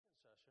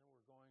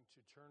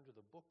to turn to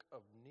the book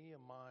of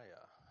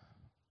Nehemiah.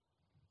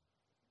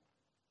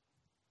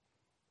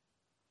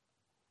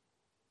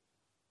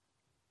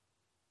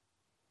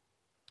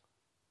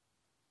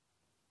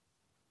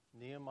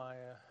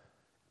 Nehemiah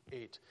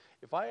 8.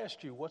 If I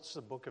asked you, what's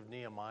the book of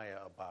Nehemiah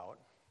about?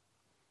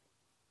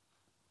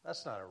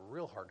 That's not a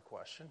real hard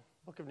question.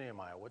 Book of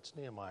Nehemiah, what's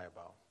Nehemiah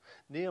about?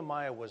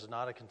 Nehemiah was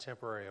not a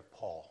contemporary of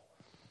Paul.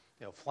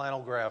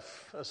 Flannel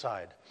graph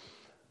aside.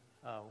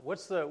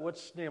 What's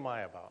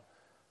Nehemiah about?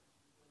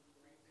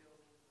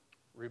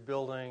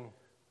 Rebuilding.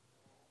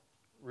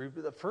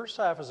 The first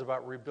half is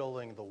about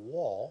rebuilding the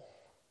wall.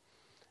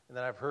 And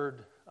then I've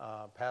heard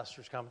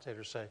pastors,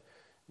 commentators say,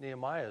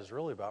 Nehemiah is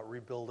really about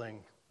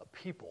rebuilding a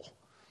people.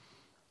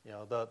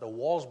 The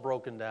wall's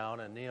broken down,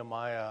 and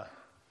Nehemiah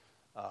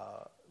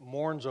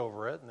mourns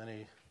over it, and then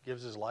he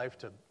gives his life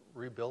to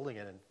rebuilding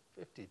it in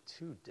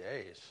 52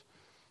 days.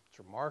 It's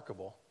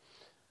remarkable.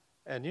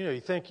 And, you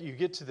think you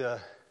get to the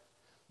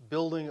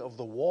building of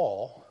the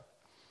wall,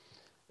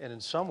 and in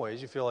some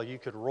ways you feel like you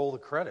could roll the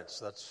credits.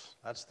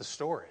 That's the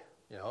story.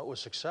 It was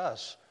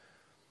success.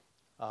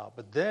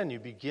 But then you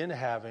begin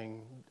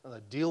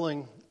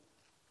dealing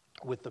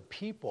with the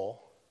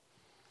people,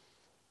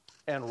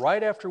 and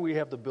right after we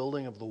have the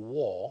building of the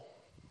wall,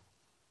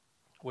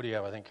 what do you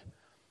have, I think,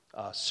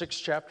 6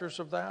 chapters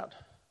of that?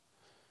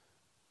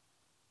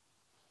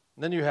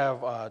 And then you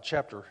have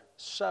chapter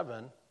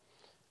 7,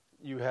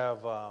 you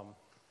have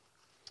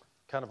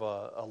kind of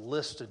a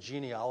list, a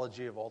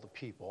genealogy of all the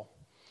people.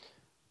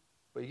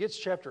 But you get to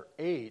chapter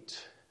 8,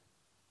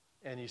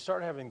 and you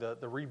start having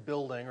the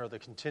rebuilding or the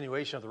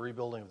continuation of the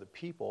rebuilding of the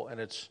people, and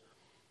it's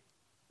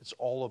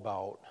all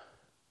about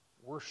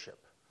worship.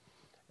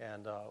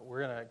 And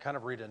we're going to kind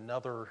of read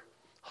another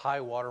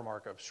high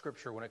watermark of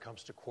Scripture when it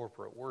comes to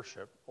corporate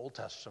worship, Old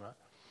Testament.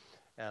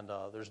 And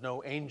there's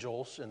no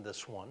angels in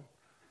this one.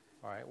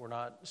 All right, we're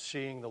not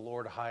seeing the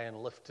Lord high and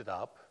lifted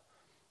up.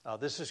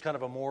 This is kind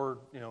of a more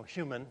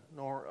human,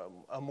 nor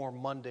a more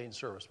mundane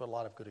service, but a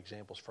lot of good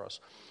examples for us.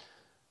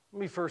 Let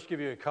me first give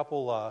you a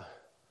couple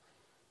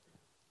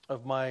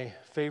of my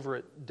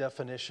favorite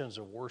definitions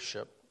of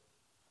worship.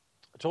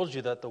 I told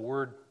you that the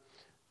word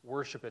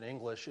worship in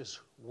English is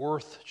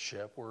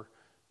worthship. We're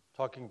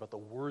talking about the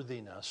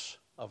worthiness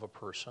of a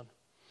person.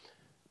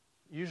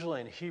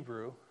 Usually in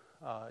Hebrew,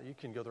 you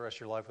can go the rest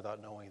of your life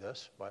without knowing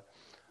this, but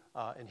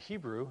in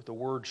Hebrew, the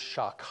word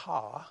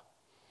shakah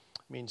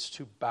means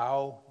to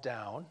bow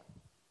down,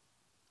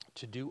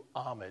 to do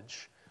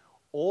homage.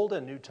 Old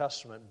and New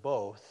Testament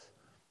both,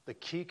 the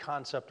key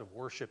concept of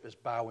worship is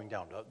bowing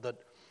down.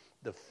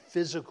 The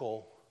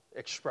physical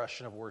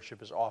expression of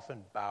worship is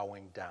often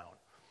bowing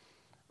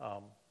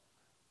down.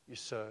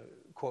 Used to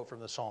quote from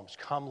the Psalms,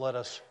 "Come, let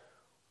us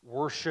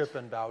worship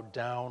and bow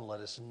down. Let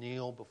us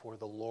kneel before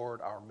the Lord,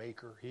 our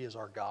Maker. He is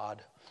our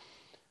God.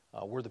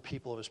 We're the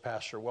people of His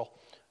pasture." Well,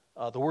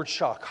 the word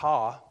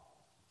shakah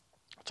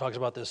talks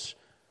about this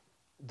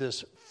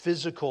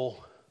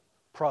physical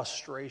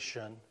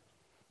prostration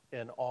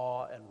in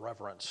awe and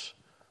reverence.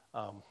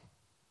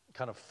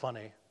 Kind of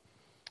funny.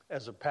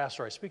 As a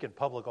pastor, I speak in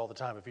public all the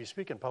time. If you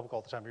speak in public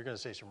all the time, you're going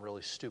to say some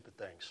really stupid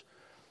things.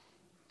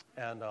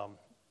 And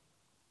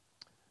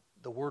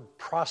the word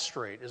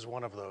prostrate is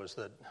one of those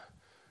that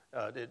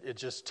it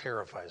just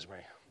terrifies me.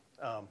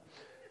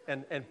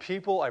 And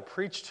people I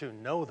preach to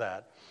know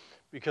that,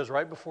 because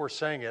right before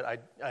saying it,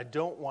 I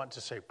don't want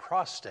to say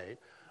prostate.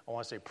 I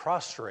want to say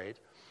prostrate.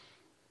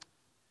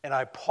 And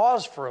I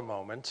pause for a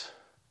moment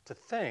to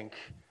think,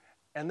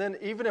 and then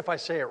even if I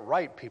say it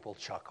right, people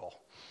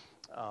chuckle.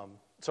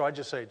 So I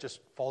just say, just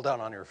fall down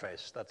on your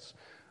face. That's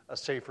a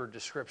safer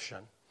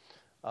description.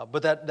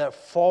 But that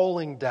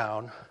falling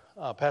down,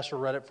 Pastor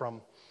read it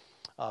from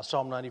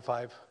Psalm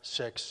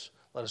 95:6.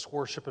 Let us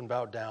worship and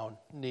bow down,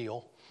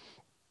 kneel.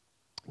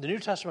 The New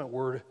Testament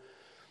word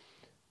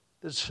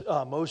that's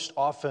most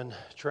often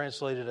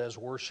translated as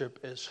worship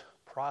is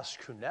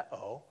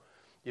proskuneo.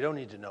 You don't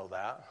need to know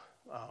that.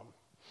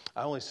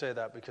 I only say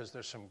that because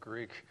there's some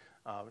Greek.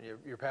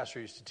 Your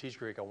pastor used to teach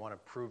Greek. I want to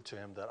prove to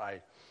him that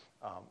I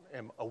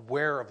am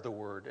aware of the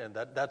word, and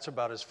that's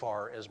about as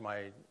far as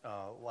my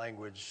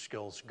language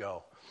skills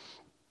go.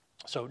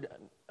 So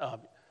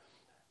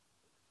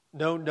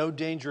no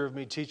danger of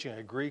me teaching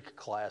a Greek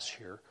class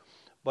here.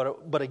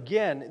 But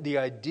again, the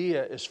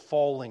idea is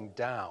falling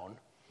down.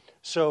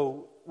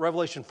 So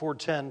Revelation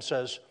 4:10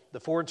 says, the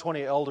 24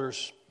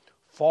 elders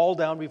fall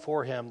down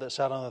before him that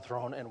sat on the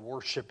throne and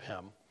worship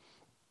him.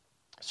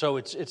 So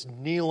it's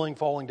kneeling,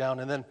 falling down.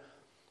 And then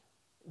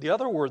the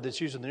other word that's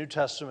used in the New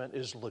Testament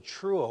is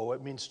latruo.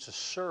 It means to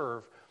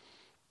serve,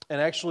 and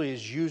actually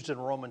is used in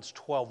Romans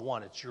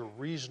 12:1. It's your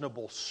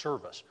reasonable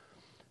service.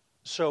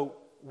 So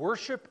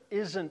worship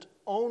isn't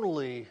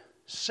only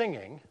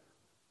singing,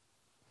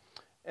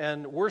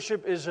 and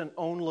worship isn't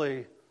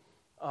only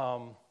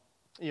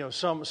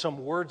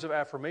some words of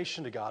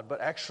affirmation to God, but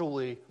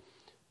actually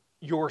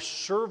your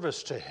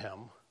service to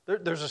Him.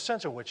 There's a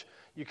sense in which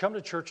you come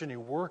to church and you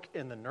work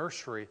in the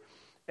nursery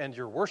and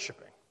you're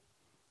worshiping.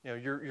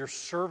 You're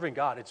serving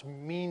God. It's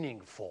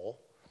meaningful.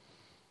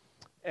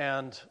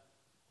 And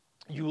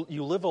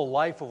you live a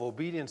life of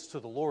obedience to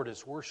the Lord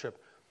is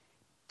worship.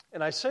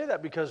 And I say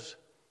that because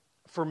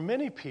for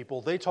many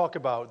people, they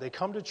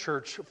come to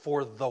church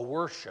for the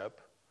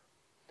worship,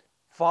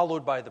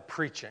 followed by the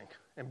preaching.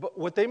 And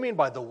what they mean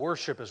by the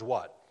worship is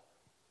what?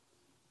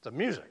 The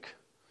music.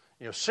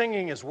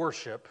 Singing is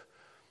worship,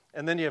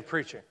 and then you have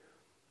preaching.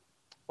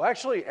 Well,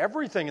 actually,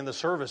 everything in the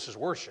service is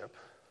worship.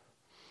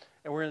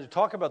 And we're going to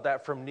talk about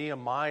that from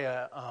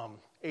Nehemiah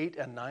 8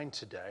 and 9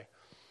 today.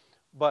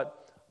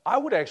 But I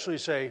would actually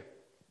say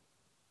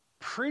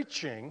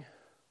preaching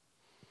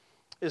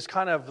is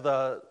kind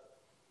of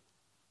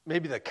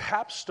maybe the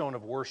capstone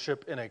of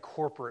worship in a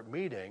corporate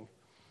meeting,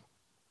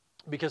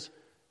 because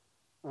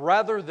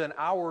rather than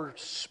our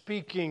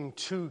speaking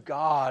to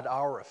God,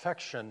 our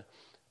affection,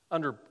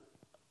 under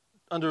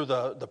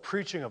the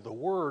preaching of the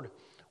word,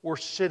 we're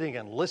sitting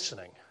and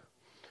listening.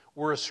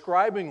 We're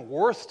ascribing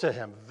worth to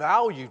him,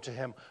 value to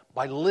him,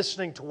 by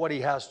listening to what he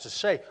has to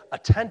say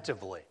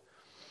attentively.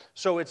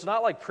 So it's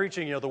not like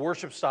preaching, the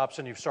worship stops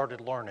and you've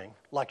started learning,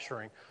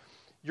 lecturing.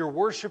 You're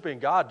worshiping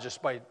God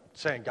just by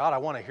saying, God, I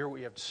want to hear what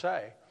you have to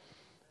say.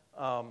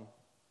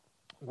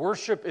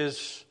 Worship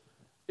is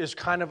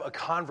kind of a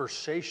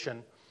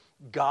conversation.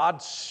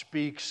 God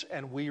speaks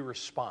and we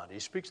respond. He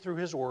speaks through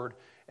his word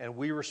and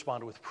we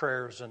respond with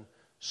prayers and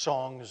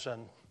songs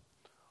and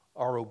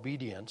our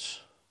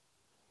obedience.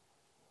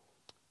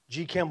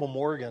 G. Campbell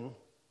Morgan,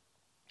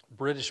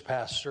 British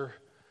pastor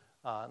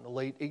in the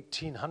late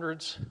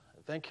 1800s,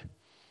 I think,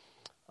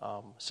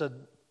 said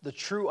the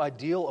true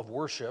ideal of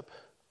worship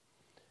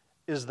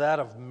is that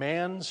of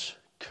man's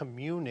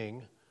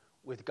communing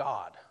with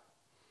God.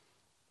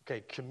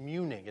 Okay,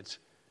 communing,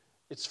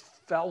 it's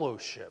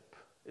fellowship,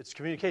 it's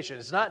communication.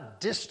 It's not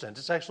distant,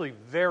 it's actually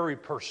very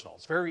personal,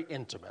 it's very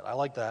intimate. I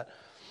like that.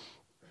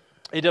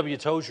 A.W.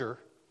 Tozer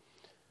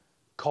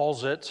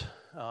calls it,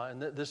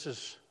 and this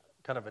is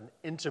kind of an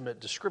intimate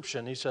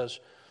description. He says,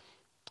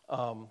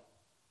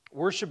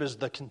 worship is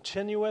the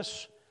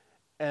continuous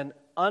and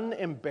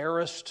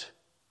unembarrassed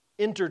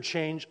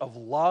interchange of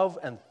love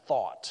and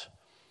thought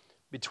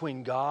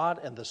between God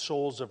and the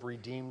souls of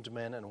redeemed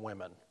men and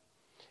women.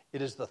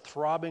 It is the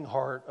throbbing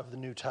heart of the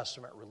New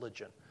Testament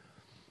religion.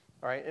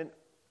 All right, and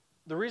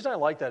the reason I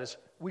like that is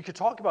we could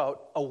talk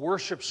about a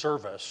worship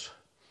service,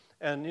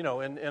 and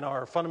in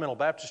our fundamental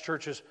Baptist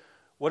churches,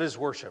 what is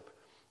worship?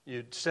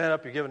 You stand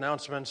up, you give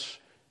announcements,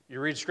 you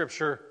read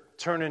scripture,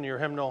 turn in your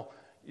hymnal,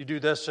 you do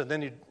this, and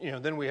then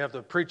then we have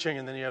the preaching,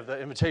 and then you have the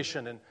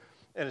invitation, and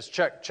it's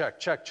check, check,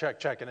 check, check,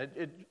 check, and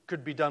it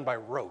could be done by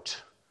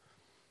rote.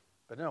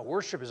 But no,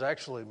 worship is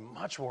actually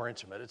much more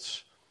intimate.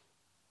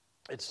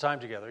 It's time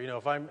together.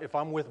 If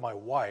I'm with my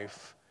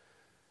wife,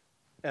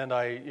 and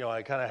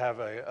I kind of have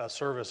a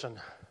service, and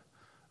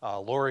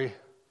Lori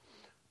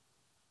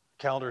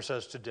calendar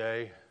says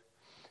today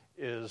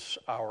is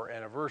our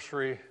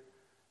anniversary,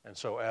 and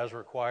so as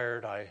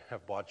required, I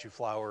have bought you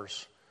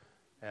flowers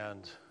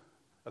and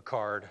a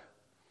card.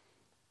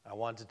 I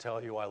want to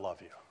tell you I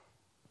love you.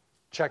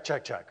 Check,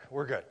 check, check.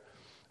 We're good.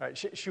 All right,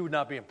 she would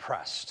not be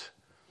impressed.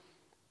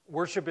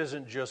 Worship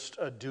isn't just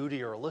a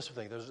duty or a list of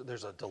things.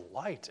 There's a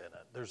delight in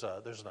it. There's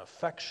an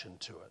affection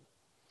to it.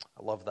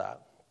 I love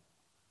that.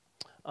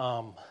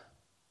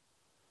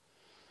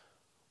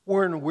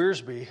 Warren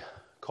Wiersbe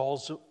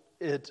calls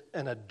it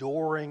an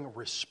adoring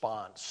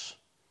response.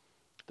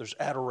 There's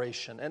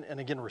adoration, and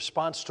again,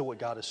 response to what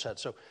God has said.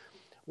 So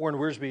Warren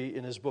Wiersbe,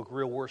 in his book,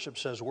 Real Worship,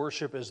 says,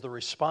 worship is the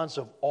response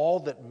of all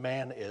that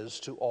man is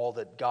to all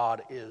that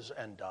God is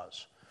and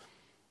does.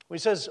 When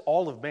he says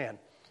all of man,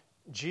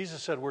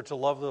 Jesus said we're to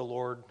love the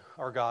Lord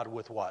our God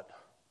with what?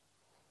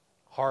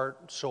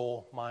 Heart,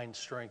 soul, mind,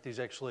 strength. He's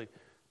actually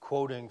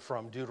quoting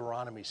from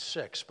Deuteronomy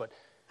 6, but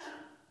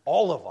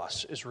all of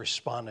us is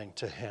responding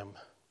to him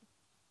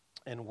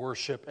in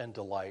worship and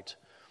delight.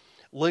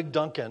 Lig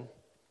Duncan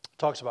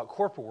talks about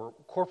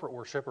corporate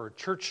worship or a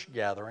church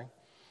gathering.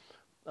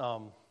 I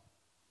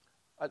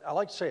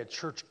like to say a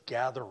church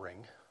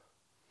gathering.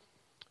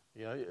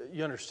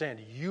 You understand,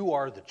 you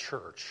are the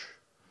church.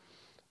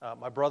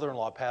 My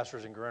brother-in-law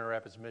pastors in Grand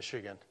Rapids,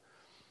 Michigan,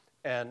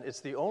 and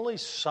it's the only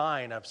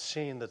sign I've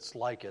seen that's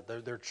like it.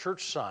 Their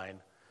church sign,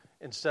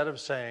 instead of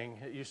saying,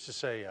 it used to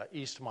say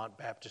Eastmont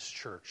Baptist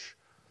Church,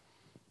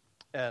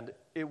 and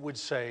it would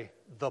say,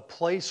 the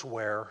place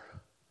where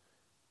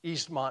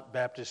Eastmont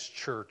Baptist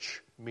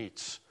Church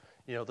meets.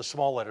 The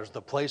small letters,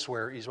 the place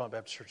where Eastmont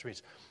Baptist Church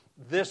meets.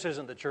 This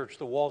isn't the church.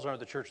 The walls aren't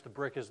the church. The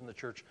brick isn't the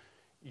church.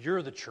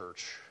 You're the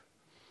church.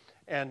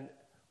 And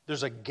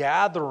there's a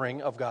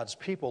gathering of God's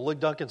people. Lig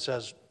Duncan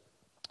says,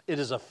 it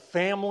is a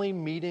family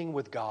meeting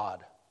with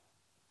God.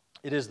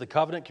 It is the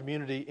covenant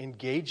community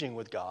engaging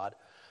with God,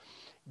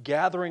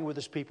 gathering with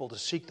his people to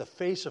seek the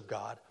face of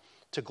God,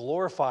 to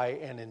glorify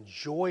and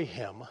enjoy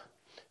him,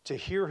 to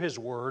hear his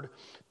word,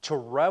 to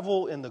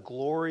revel in the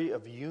glory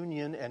of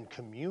union and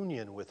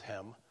communion with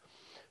him,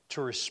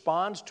 to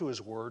respond to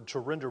his word, to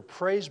render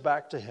praise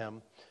back to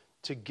him,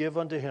 to give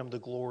unto him the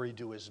glory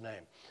due his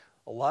name.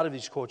 A lot of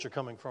these quotes are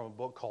coming from a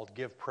book called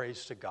Give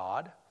Praise to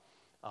God.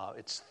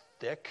 It's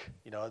thick.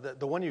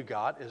 The one you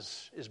got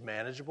is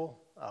manageable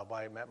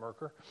by Matt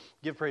Merker.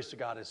 Give Praise to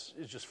God is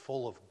just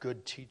full of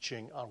good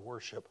teaching on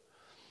worship.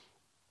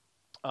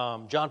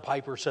 John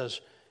Piper says,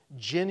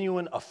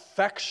 genuine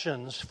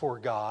affections for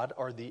God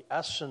are the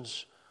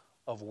essence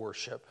of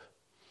worship.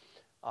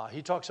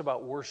 He talks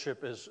about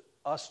worship as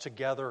us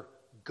together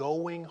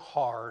going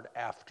hard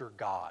after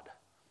God.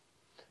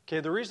 Okay,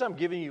 the reason I'm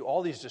giving you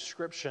all these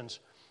descriptions,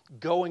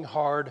 going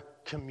hard,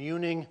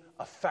 communing,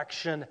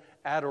 affection,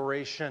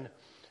 adoration,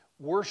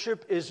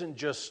 worship isn't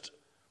just,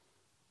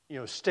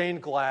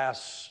 stained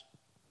glass,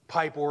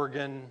 pipe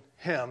organ,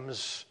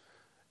 hymns,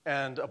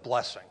 and a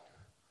blessing.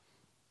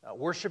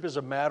 Worship is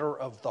a matter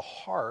of the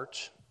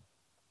heart.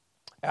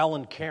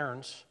 Alan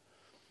Cairns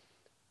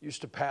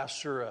used to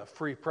pastor a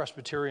Free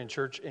Presbyterian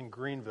Church in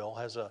Greenville,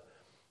 has a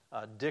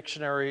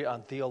dictionary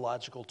on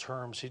theological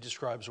terms. He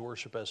describes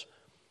worship as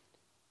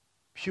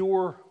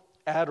pure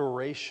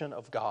adoration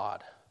of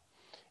God,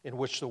 in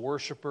which the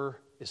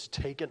worshiper is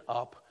taken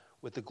up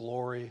with the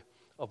glory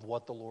of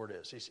what the Lord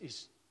is.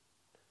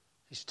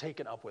 He's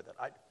taken up with it.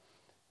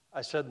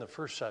 I said in the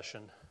first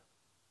session,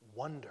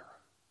 wonder,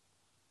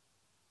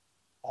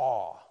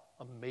 awe,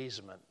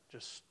 amazement,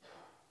 just,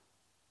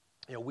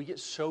 we get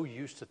so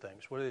used to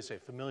things. What do they say?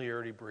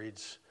 Familiarity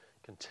breeds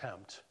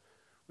contempt.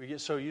 We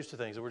get so used to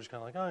things that we're just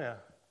kind of like, oh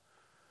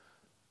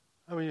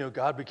yeah.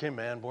 God became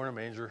man, born in a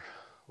manger,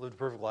 lived a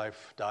perfect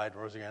life, died,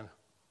 rose again.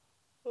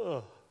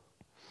 Oh.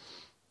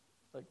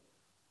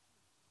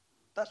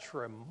 That's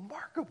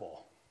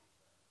remarkable.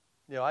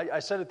 I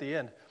said at the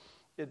end,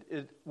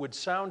 it would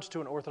sound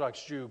to an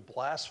Orthodox Jew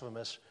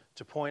blasphemous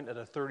to point at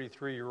a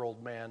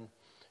 33-year-old man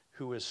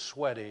who is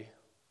sweaty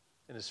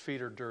and his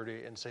feet are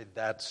dirty and say,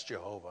 that's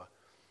Jehovah.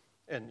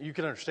 And you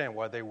can understand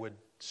why they would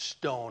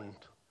stone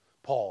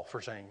Paul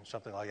for saying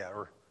something like that,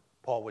 or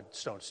Paul would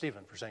stone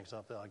Stephen for saying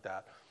something like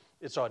that.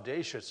 It's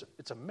audacious.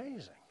 It's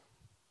amazing.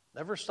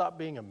 Never stop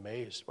being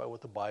amazed by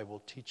what the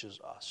Bible teaches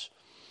us.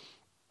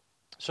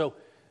 So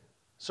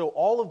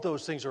all of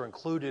those things are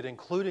included,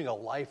 including a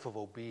life of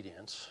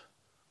obedience.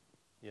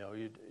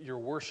 You're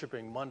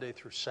worshiping Monday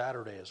through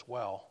Saturday as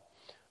well.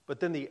 But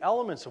then the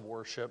elements of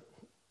worship,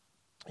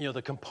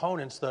 the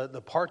components,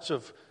 the parts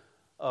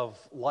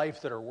of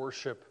life that are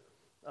worship,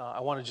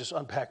 I want to just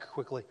unpack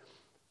quickly.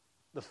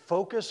 The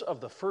focus of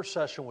the first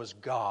session was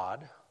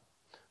God.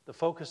 The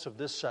focus of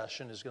this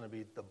session is going to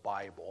be the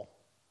Bible.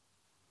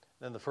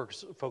 Then the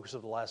focus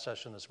of the last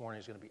session this morning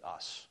is going to be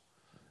us.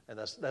 And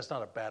that's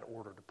not a bad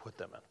order to put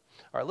them in.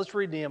 All right, let's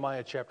read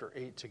Nehemiah chapter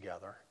 8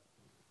 together.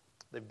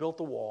 They've built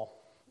the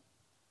wall,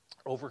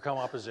 overcome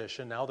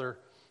opposition. Now they're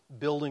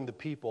building the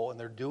people, and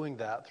they're doing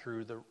that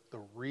through the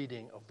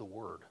reading of the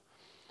Word.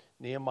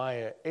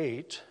 Nehemiah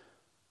 8.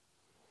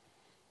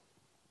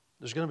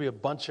 There's going to be a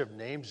bunch of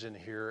names in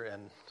here,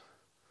 and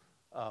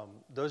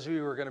those of you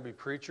who are going to be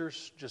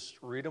preachers, just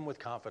read them with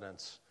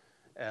confidence,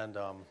 and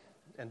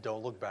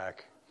don't look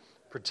back.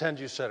 Pretend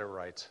you said it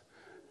right.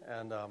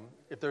 And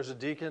if there's a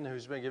deacon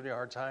who's been giving you a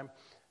hard time,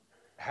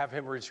 have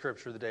him read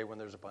Scripture the day when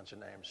there's a bunch of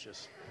names.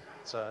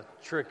 It's a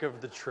trick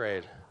of the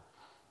trade.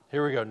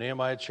 Here we go,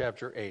 Nehemiah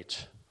chapter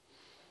 8.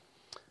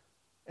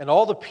 And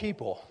all the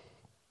people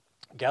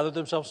gathered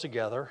themselves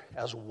together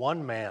as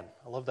one man.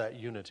 I love that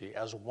unity,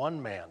 as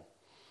one man,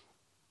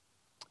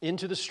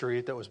 into the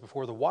street that was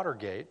before the water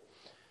gate.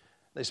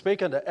 They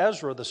spake unto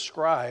Ezra the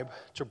scribe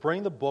to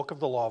bring the book of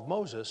the law of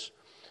Moses,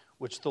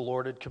 which the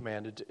Lord had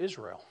commanded to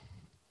Israel.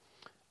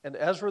 And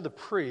Ezra the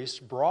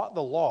priest brought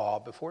the law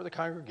before the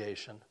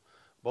congregation,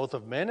 both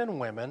of men and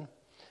women,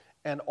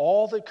 and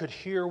all that could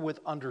hear with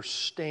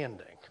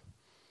understanding.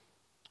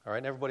 All right,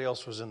 and everybody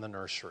else was in the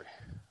nursery.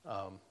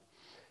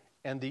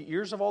 And the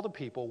ears of all the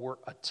people were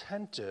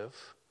attentive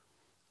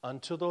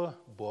unto the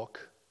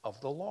book of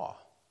the law.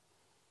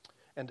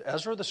 And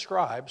Ezra the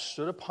scribe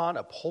stood upon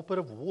a pulpit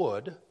of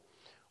wood,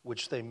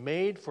 which they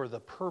made for the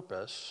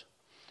purpose,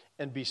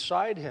 and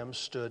beside him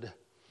stood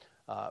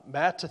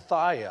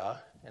Mattithiah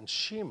and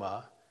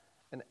Shema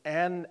and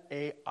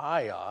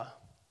Anaiah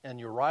and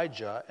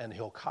Urijah and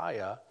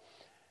Hilkiah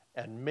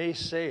and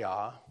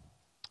Maaseiah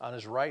on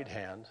his right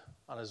hand,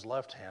 on his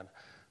left hand.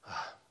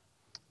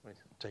 Let me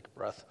take a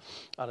breath.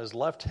 On his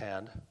left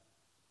hand,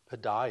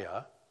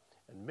 Pedaiah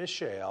and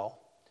Mishael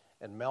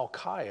and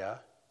Malchiah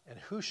and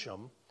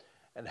Husham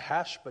and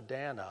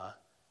Hashbaddanah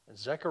and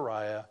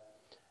Zechariah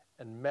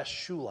and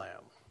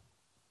Meshullam.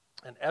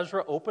 And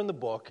Ezra opened the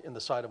book in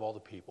the sight of all the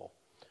people,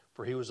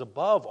 for he was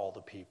above all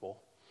the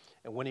people.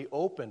 And when he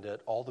opened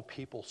it, all the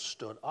people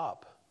stood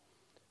up.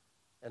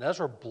 And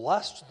Ezra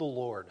blessed the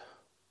Lord,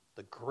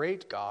 the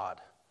great God.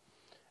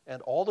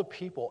 And all the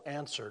people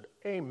answered,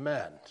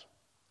 Amen,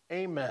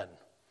 Amen,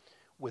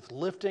 with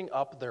lifting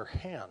up their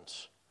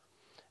hands.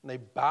 And they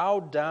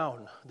bowed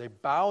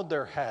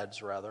their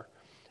heads,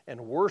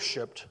 and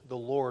worshiped the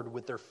Lord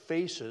with their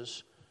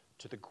faces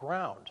to the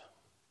ground.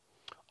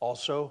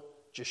 Also,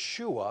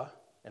 Jeshua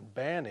and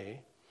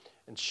Bani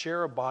and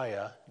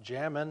Sherebiah,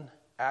 Jamin,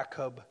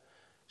 Akkub,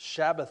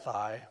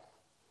 Shabbathai,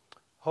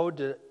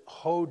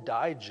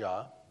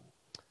 Hodijah,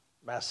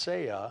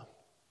 Maaseiah,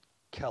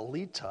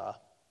 Kelita,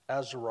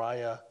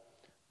 Azariah,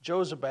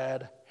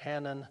 Jozabad,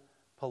 Hanan,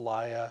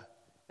 Peliah,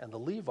 and the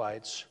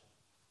Levites.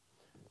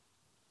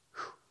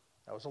 Whew,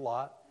 that was a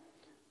lot.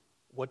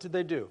 What did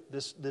they do?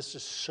 This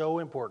is so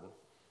important.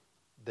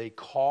 They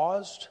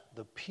caused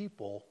the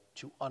people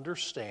to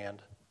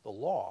understand the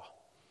law.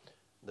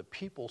 The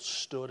people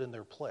stood in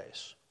their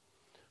place.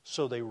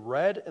 So they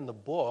read in the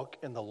book,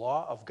 in the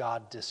law of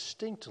God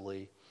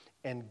distinctly,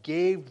 and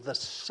gave the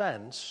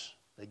sense,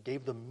 they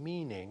gave the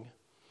meaning,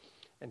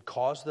 and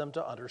caused them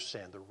to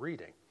understand the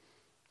reading.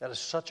 That is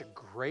such a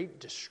great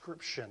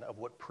description of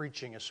what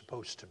preaching is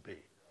supposed to be.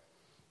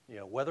 You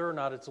know, whether or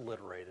not it's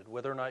alliterated,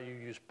 whether or not you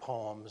use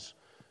poems,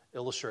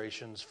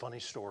 illustrations, funny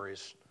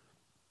stories,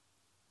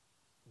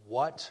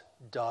 what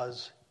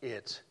does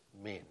it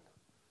mean?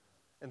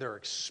 And they're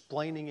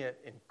explaining it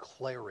in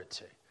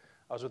clarity.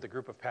 I was with a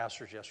group of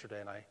pastors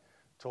yesterday, and I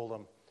told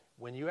them,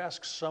 when you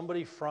ask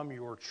somebody from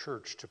your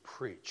church to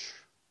preach,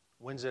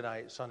 Wednesday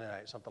night, Sunday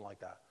night, something like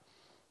that,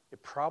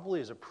 it probably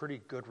is a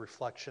pretty good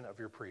reflection of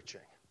your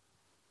preaching.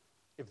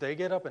 If they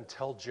get up and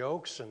tell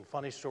jokes and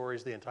funny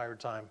stories the entire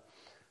time,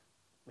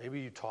 maybe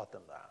you taught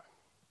them that.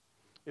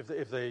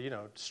 If they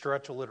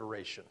stretch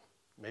alliteration,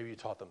 maybe you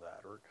taught them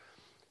that. Or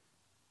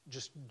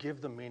just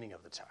give the meaning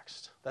of the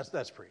text.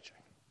 That's preaching.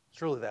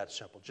 It's really that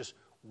simple. Just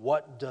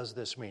what does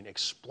this mean?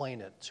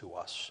 Explain it to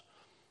us.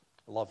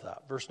 I love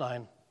that. Verse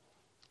 9,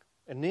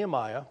 and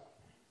Nehemiah,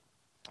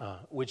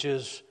 which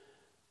is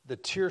the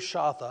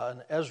Tirshatha,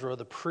 and Ezra,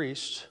 the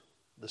priest,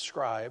 the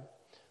scribe,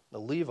 the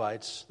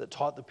Levites that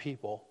taught the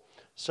people,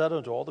 said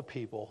unto all the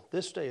people,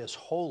 this day is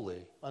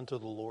holy unto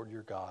the Lord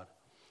your God.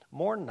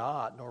 Mourn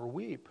not, nor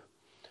weep,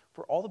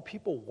 for all the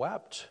people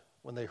wept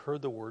when they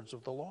heard the words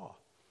of the law.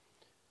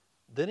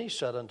 Then he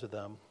said unto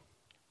them,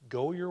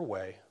 go your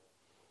way,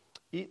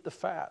 eat the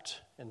fat,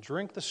 and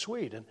drink the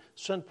sweet, and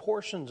send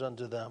portions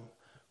unto them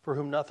for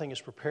whom nothing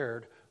is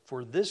prepared,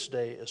 for this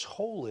day is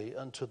holy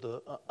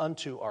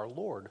unto our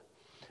Lord.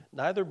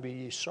 Neither be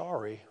ye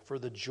sorry, for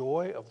the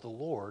joy of the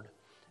Lord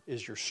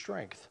is your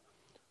strength.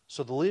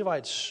 So the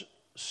Levites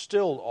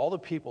stilled all the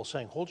people,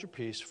 saying, hold your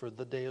peace, for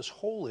the day is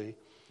holy,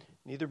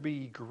 neither be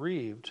ye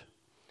grieved.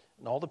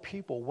 And all the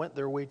people went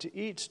their way to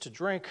eat, to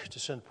drink, to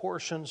send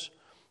portions,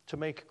 to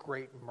make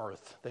great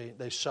mirth.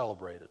 They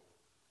celebrated,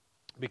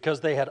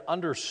 because they had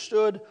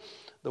understood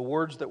the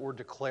words that were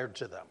declared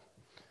to them.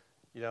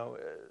 You know,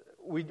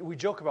 we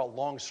joke about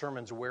long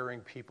sermons wearing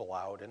people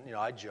out, and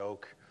I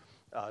joke,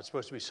 it's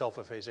supposed to be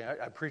self-effacing.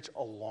 I preach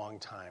a long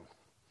time.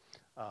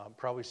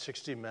 Probably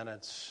 60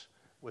 minutes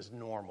was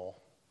normal,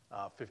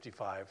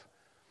 55.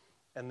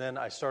 And then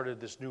I started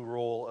this new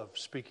role of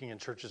speaking in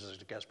churches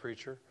as a guest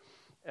preacher.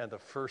 And the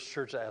first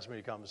church that asked me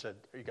to come said,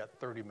 you got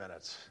 30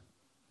 minutes.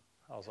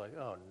 I was like,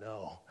 oh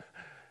no.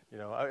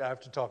 I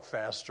have to talk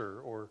faster,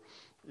 or,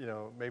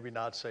 maybe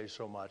not say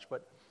so much.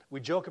 But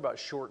we joke about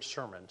short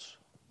sermons.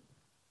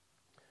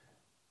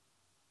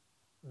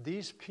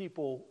 These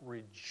people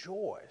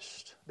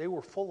rejoiced. They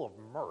were full of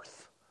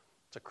mirth.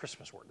 It's a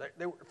Christmas word.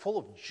 They were full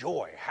of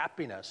joy,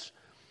 happiness,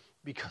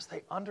 because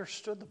they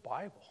understood the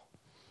Bible.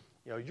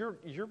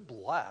 You're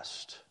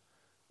blessed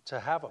to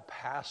have a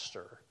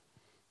pastor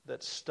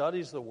that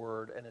studies the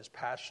Word and is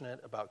passionate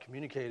about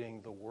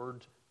communicating the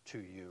Word to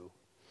you.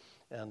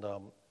 And,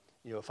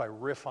 if I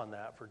riff on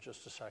that for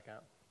just a second,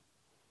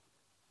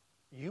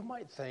 you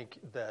might think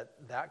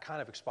that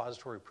kind of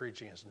expository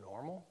preaching is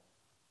normal.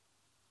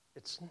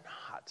 It's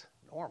not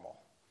normal.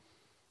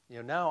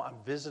 Now I'm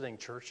visiting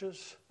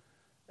churches,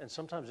 and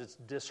sometimes it's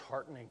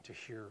disheartening to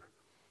hear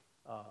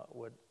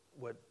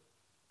what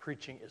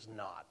preaching is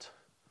not.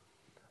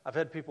 I've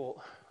had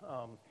people,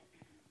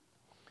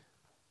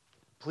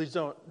 please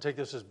don't take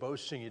this as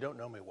boasting, you don't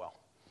know me well.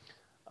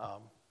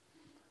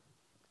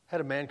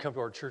 Had a man come to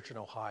our church in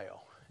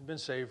Ohio. He'd been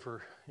saved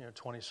for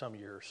 20-some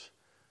years.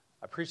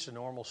 I preached a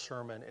normal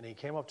sermon, and he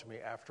came up to me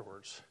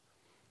afterwards.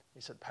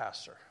 He said,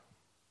 Pastor,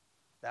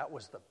 that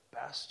was the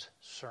best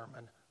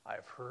sermon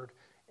I've heard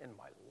in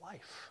my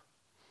life.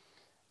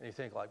 And you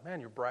think like, man,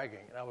 you're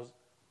bragging. And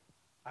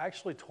I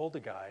actually told the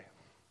guy,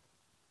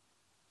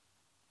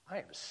 I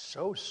am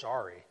so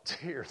sorry to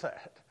hear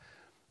that.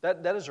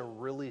 That is a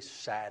really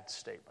sad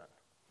statement.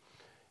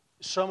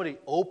 Somebody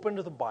opened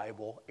the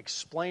Bible,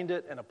 explained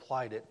it, and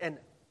applied it. And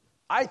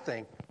I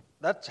think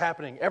that's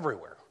happening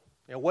everywhere.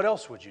 What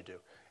else would you do?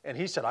 And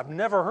he said, I've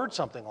never heard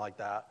something like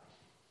that,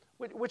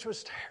 which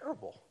was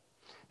terrible.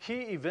 He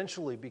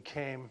eventually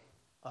became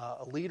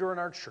a leader in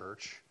our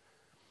church,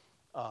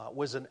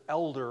 was an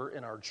elder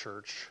in our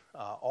church,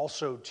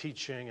 also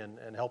teaching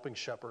and helping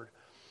shepherd.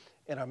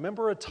 And I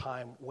remember a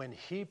time when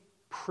he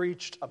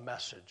preached a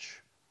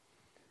message,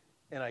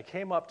 and I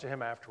came up to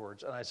him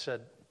afterwards, and I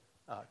said,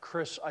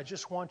 Chris, I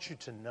just want you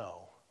to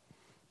know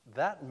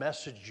that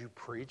message you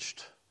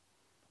preached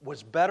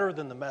was better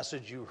than the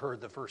message you heard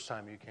the first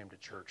time you came to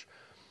church.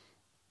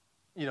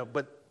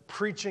 But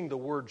preaching the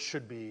word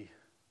should be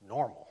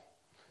normal.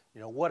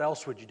 What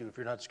else would you do if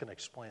you're not just going to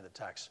explain the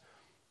text?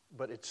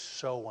 But it's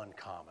so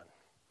uncommon.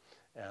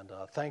 And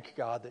thank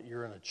God that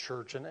you're in a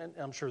church, and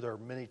I'm sure there are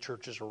many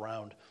churches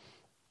around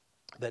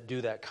that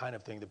do that kind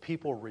of thing. The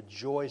people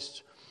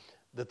rejoiced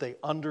that they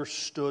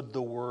understood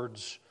the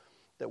words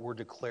that were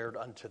declared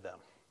unto them.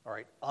 All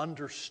right,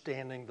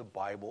 understanding the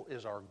Bible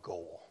is our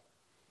goal.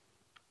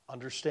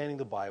 Understanding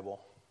the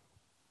Bible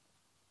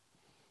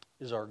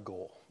is our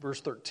goal. Verse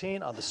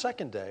 13, on the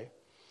second day,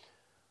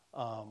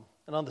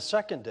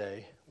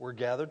 were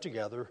gathered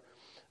together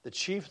the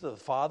chief of the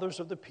fathers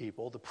of the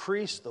people, the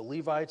priests, the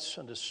Levites,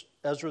 and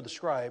Ezra the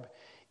scribe,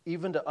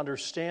 even to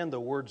understand the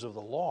words of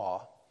the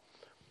law.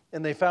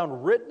 And they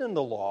found written in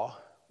the law,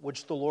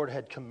 which the Lord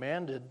had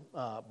commanded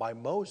by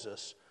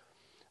Moses,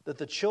 that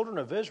the children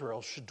of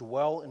Israel should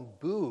dwell in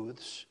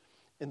booths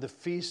in the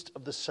feast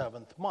of the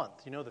 7th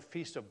month. You know, the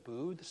Feast of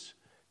Booths?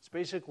 It's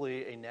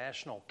basically a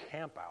national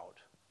campout.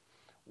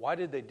 Why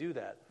did they do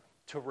that?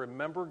 To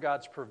remember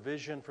God's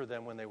provision for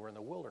them when they were in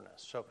the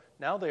wilderness. So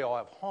now they all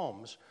have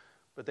homes,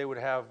 but they would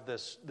have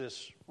this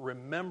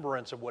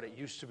remembrance of what it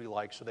used to be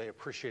like, so they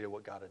appreciated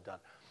what God had done.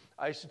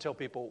 I used to tell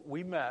people,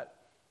 we met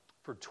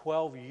for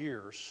 12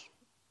 years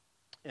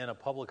in a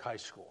public high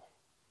school.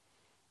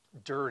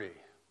 Dirty.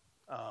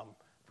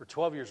 For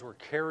 12 years, we're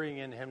carrying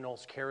in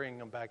hymnals, carrying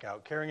them back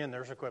out, carrying in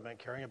their equipment,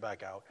 carrying it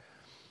back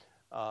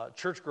out.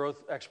 Church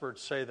growth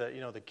experts say that,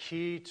 the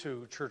key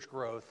to church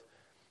growth,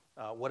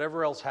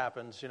 whatever else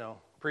happens,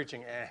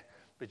 preaching,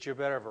 but you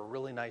better have a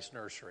really nice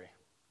nursery.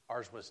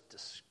 Ours was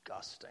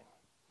disgusting.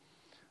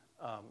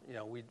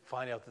 We'd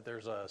find out that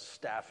there's a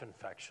staph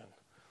infection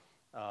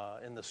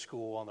in the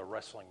school on the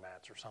wrestling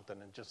mats or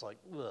something, and just like,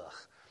 ugh.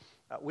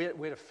 We had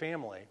a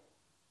family,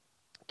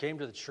 came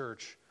to the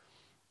church,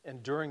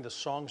 and during the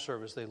song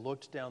service, they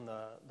looked down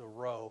the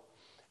row,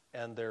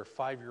 and their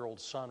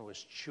 5-year-old son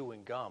was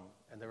chewing gum,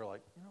 and they were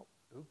like,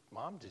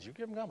 Mom, did you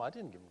give him gum? I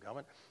didn't give him gum.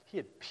 And he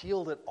had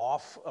peeled it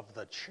off of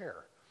the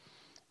chair.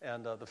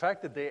 And the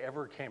fact that they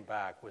ever came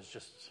back was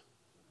just,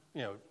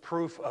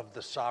 proof of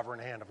the sovereign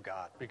hand of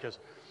God, because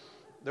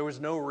there was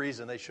no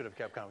reason they should have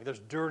kept coming.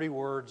 There's dirty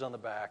words on the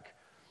back.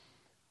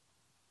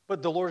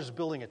 But the Lord is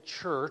building a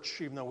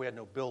church, even though we had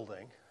no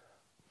building.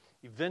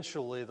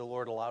 Eventually, the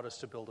Lord allowed us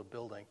to build a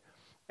building.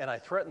 And I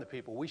threatened the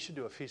people, we should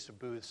do a Feast of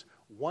Booths.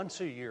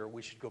 Once a year,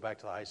 we should go back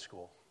to the high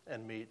school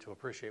and meet to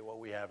appreciate what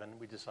we have. And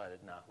we decided,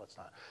 no, let's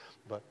not.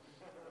 But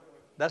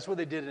that's what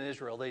they did in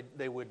Israel.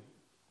 They would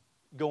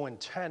go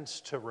intense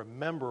to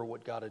remember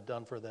what God had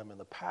done for them in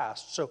the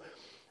past. So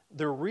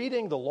they're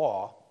reading the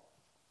law.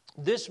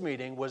 This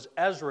meeting was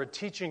Ezra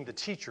teaching the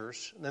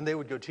teachers, and then they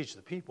would go teach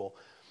the people.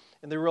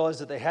 And they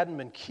realized that they hadn't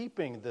been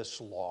keeping this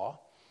law.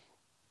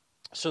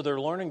 So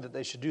they're learning that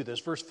they should do this.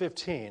 Verse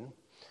 15,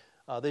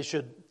 they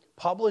should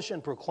publish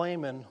and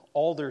proclaim in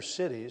all their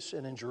cities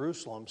and in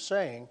Jerusalem,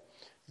 saying,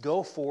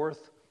 go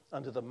forth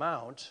unto the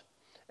mount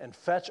and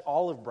fetch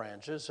olive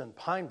branches and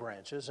pine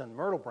branches and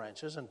myrtle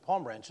branches and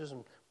palm branches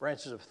and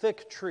branches of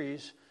thick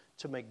trees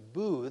to make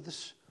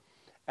booths,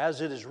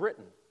 as it is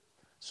written.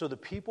 So the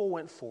people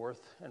went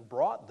forth and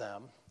brought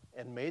them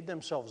and made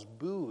themselves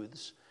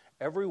booths,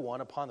 every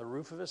one upon the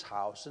roof of his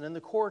house, and in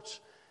the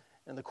courts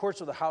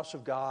of the house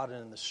of God,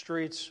 and in the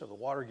streets of the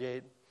water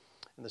gate,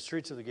 in the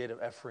streets of the gate of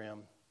Ephraim,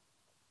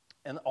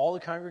 and all the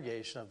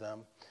congregation of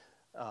them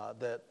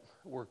that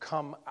were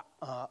come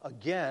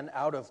again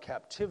out of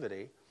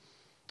captivity,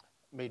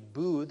 made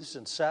booths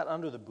and sat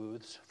under the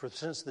booths, for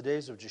since the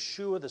days of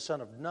Jeshua the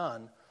son of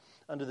Nun,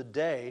 unto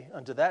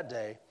that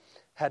day,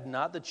 had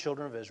not the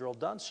children of Israel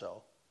done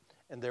so.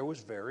 And there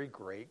was very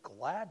great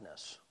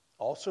gladness.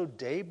 Also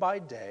day by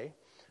day,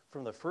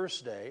 from the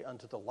first day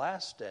unto the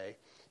last day,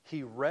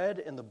 he read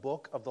in the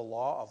book of the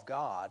law of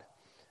God.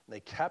 And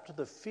they kept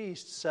the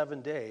feast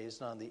 7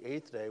 days, and on the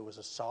 8th day was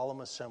a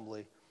solemn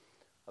assembly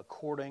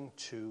according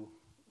unto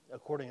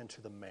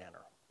the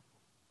manner.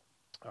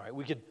 All right,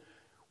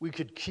 we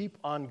could keep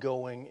on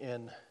going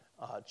in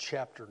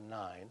chapter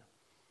 9,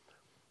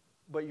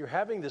 but you're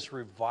having this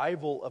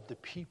revival of the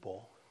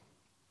people.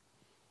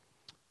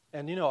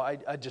 And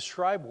I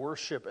describe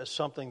worship as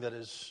something that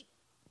is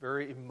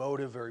very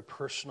emotive, very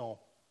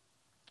personal,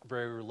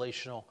 very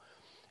relational.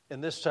 In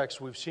this text,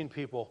 we've seen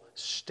people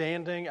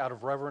standing out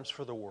of reverence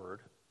for the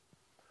word.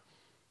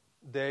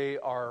 They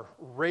are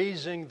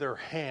raising their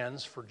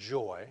hands for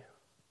joy.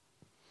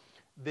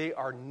 They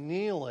are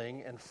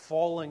kneeling and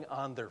falling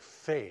on their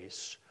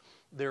face.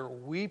 They're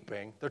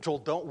weeping. They're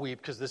told, don't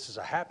weep because this is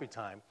a happy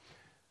time.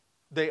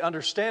 They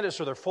understand it,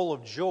 so they're full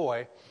of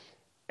joy.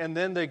 And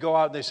then they go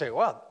out and they say,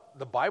 well,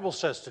 the Bible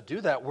says to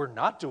do that. We're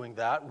not doing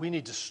that. We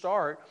need to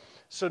start.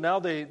 So now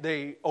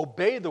they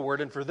obey the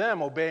word. And for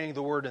them, obeying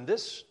the word in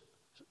this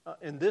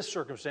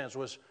circumstance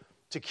was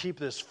to keep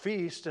this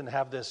feast and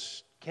have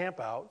this camp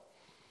out.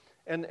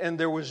 And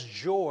there was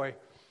joy.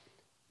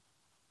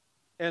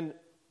 And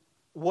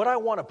what I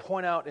want to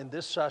point out in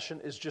this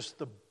session is just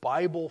the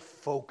Bible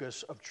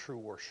focus of true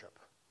worship.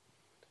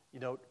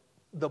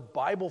 The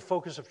Bible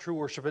focus of true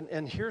worship.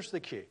 And here's the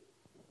key.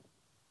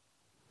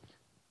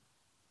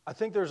 I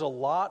think there's a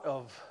lot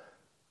of,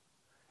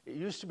 it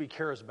used to be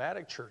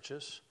charismatic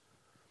churches,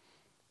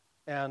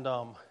 and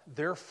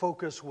their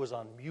focus was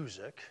on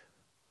music.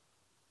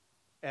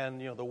 And,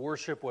 the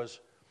worship was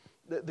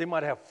they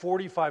might have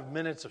 45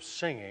 minutes of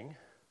singing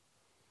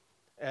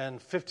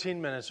and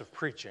 15 minutes of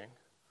preaching.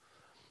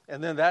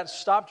 And then that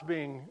stopped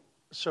being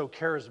so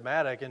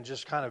charismatic and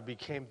just kind of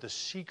became the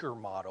seeker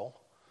model,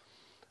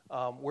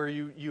 where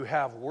you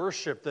have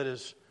worship that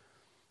is,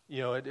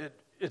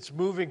 it's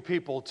moving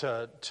people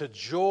to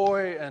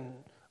joy and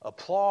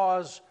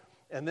applause,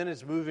 and then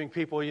it's moving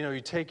people,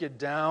 you take it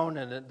down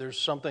and there's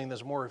something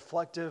that's more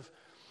reflective,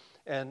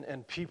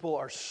 and people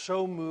are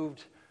so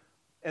moved,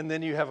 and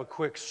then you have a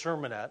quick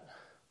sermonette.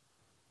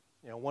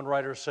 One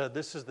writer said,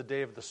 this is the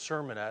day of the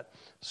sermonette.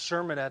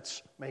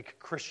 Sermonettes make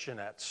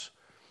Christianettes.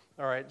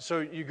 All right, so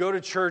you go to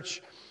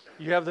church,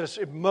 you have this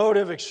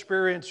emotive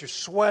experience, you're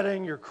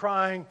sweating, you're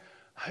crying,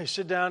 you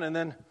sit down, and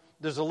then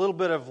there's a little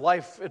bit of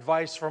life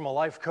advice from a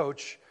life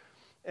coach,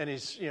 and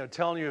he's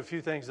telling you a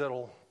few things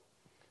that'll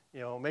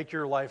make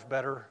your life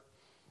better,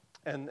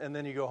 and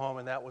then you go home,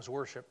 and that was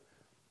worship.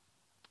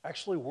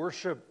 Actually,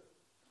 worship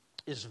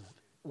is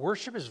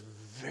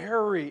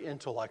very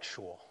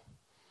intellectual.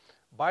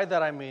 By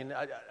that I mean,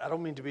 I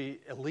don't mean to be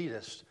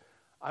elitist.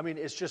 I mean,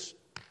 it's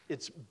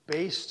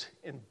based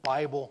in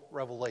Bible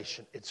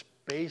revelation. It's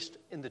based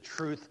in the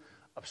truth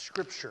of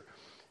Scripture.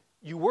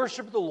 You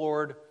worship the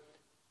Lord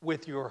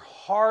with your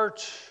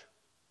heart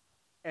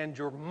and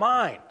your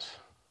mind.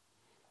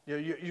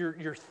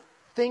 You're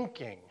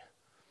thinking.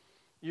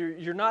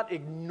 You're not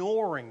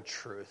ignoring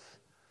truth.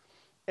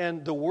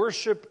 And the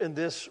worship in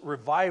this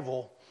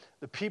revival,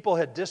 the people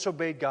had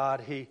disobeyed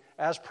God. He,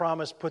 as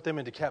promised, put them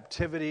into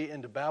captivity,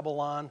 into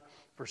Babylon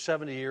for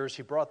 70 years.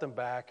 He brought them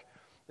back.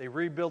 They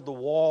rebuild the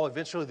wall.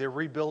 Eventually, they're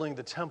rebuilding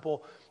the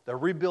temple. They're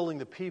rebuilding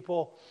the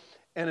people.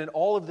 And in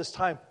all of this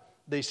time,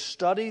 they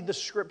studied the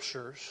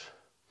Scriptures.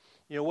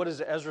 What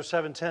is it? Ezra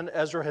 7:10?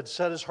 Ezra had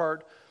set his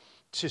heart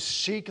to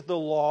seek the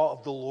law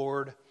of the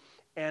Lord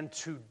and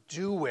to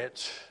do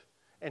it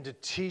and to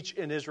teach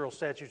in Israel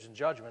statutes and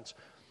judgments.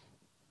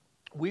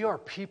 We are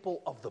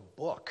people of the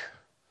book.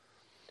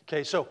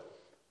 Okay, so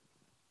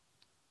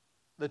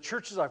the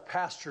churches I've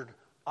pastored,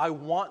 I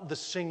want the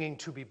singing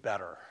to be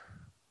better.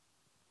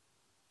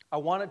 I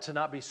want it to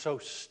not be so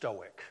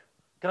stoic.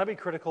 Can I be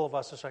critical of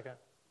us a second?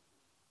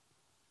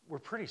 We're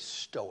pretty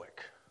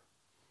stoic.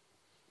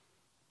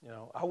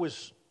 I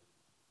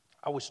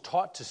was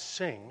taught to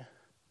sing,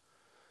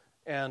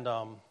 and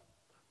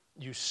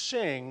you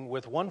sing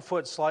with one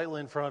foot slightly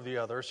in front of the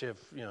other, so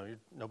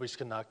nobody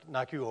can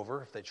knock you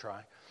over if they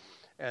try,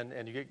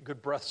 and you get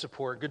good breath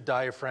support, good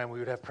diaphragm. We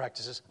would have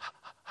practices,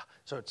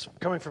 so it's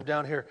coming from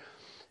down here,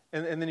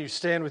 and then you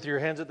stand with your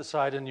hands at the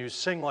side and you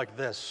sing like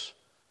this.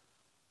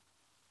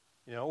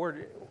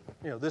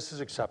 This is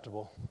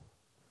acceptable.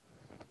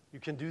 You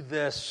can do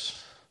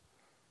this.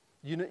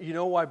 You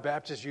know why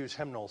Baptists use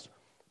hymnals?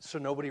 So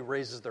nobody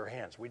raises their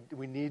hands.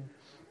 We need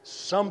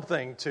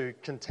something to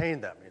contain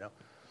them,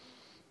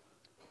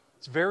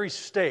 It's very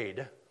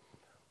staid.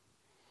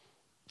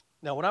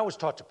 Now, when I was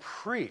taught to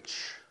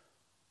preach,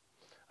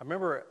 I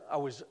remember I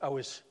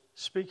was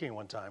speaking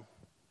one time,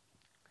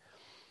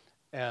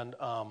 and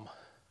I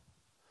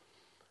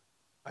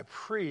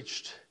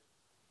preached,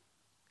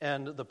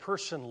 and the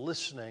person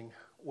listening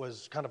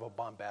was kind of a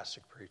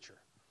bombastic preacher.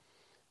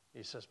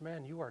 He says,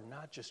 man, you are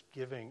not just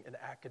giving an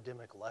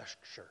academic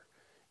lecture.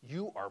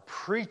 You are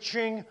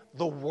preaching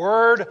the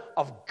Word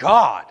of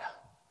God.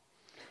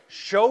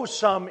 Show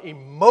some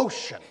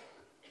emotion.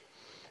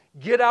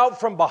 Get out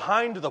from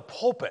behind the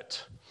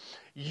pulpit.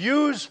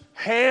 Use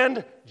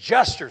hand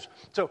gestures.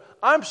 So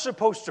I'm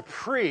supposed to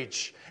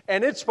preach,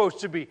 and it's supposed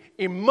to be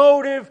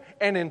emotive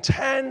and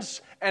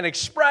intense and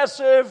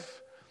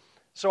expressive.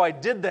 So I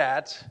did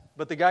that,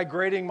 but the guy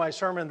grading my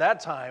sermon that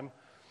time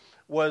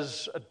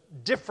was a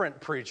different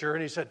preacher,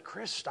 and he said,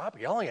 Chris, stop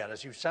yelling at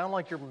us. You sound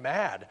like you're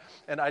mad.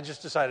 And I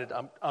just decided,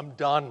 I'm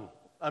done.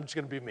 I'm just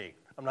going to be me.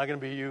 I'm not going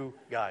to be you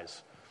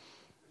guys.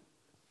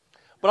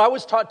 But I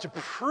was taught to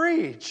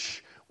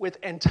preach with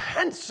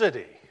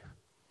intensity.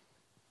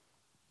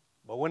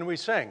 But when we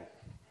sing,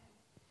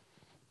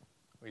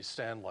 we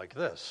stand like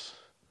this.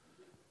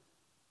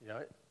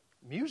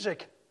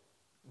 Music,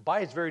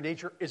 by its very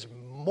nature, is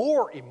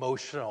more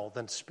emotional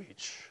than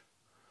speech.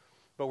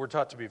 But we're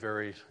taught to be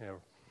very,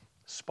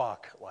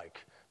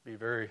 Spock-like, be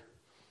very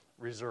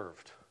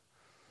reserved.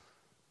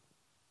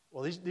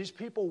 Well, these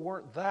people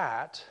weren't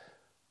that.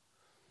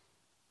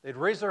 They'd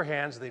raise their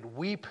hands, they'd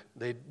weep,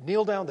 they'd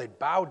kneel down, they'd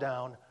bow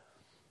down.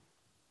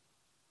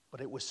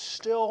 But it was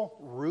still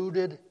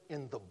rooted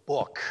in the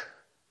book.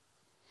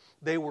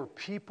 They were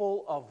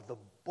people of the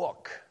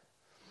book.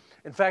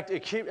 In fact,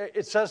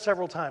 it says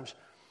several times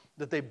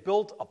that they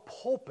built a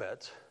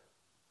pulpit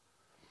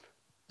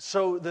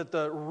so that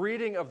the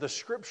reading of the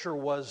Scripture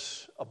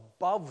was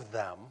above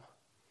them,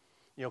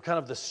 kind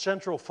of the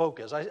central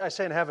focus. I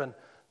say in heaven,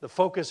 the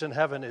focus in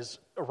heaven is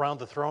around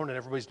the throne and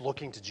everybody's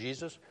looking to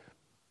Jesus.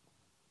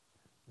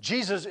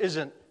 Jesus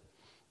isn't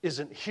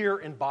here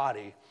in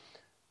body.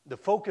 The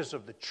focus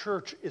of the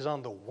church is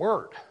on the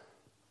Word.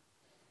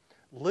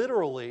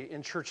 Literally,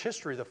 in church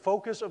history, the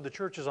focus of the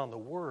church is on the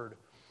Word.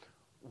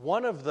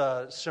 One of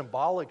the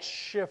symbolic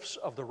shifts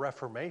of the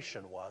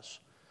Reformation was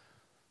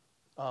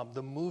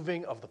the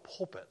moving of the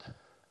pulpit.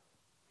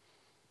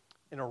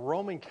 In a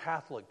Roman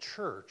Catholic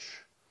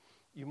church,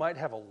 you might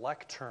have a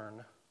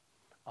lectern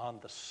on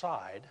the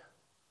side,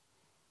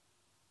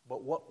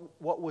 but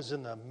what was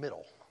in the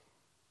middle?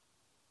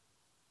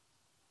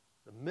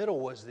 The middle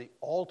was the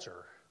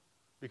altar,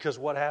 because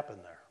what happened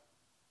there?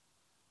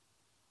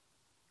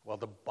 Well,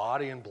 the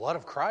body and blood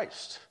of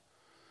Christ.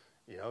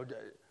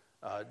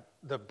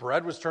 The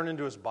bread was turned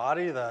into his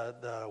body,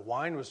 the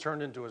wine was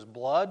turned into his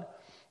blood.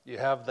 You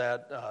have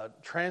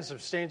that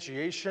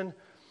transubstantiation.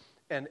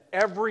 And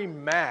every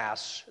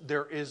Mass,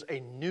 there is a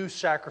new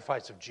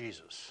sacrifice of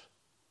Jesus,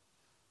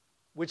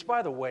 which,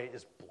 by the way,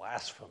 is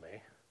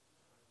blasphemy.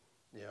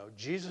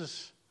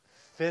 Jesus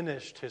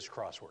finished his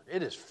cross work.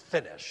 It is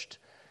finished.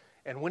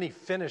 And when he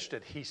finished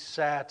it, he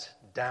sat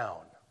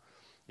down.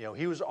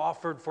 He was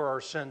offered for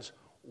our sins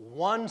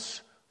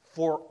once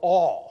for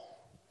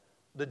all,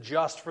 the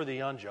just for the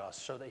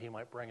unjust, so that he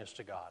might bring us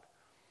to God.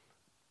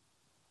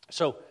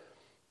 So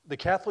the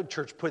Catholic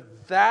Church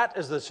put that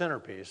as the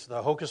centerpiece,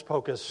 the hocus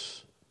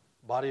pocus,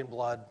 body and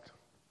blood,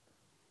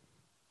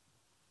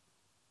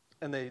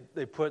 and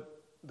they put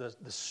the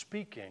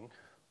speaking,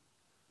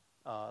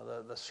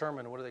 the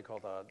sermon, what do they call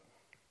that?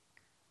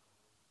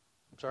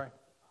 I'm sorry?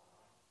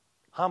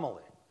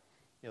 Homily.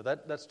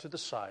 That's to the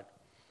side.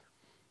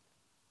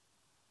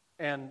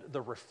 And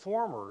the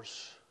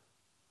reformers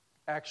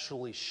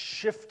actually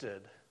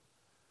shifted,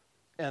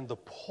 and the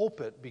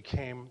pulpit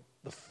became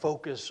the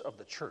focus of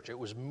the church. It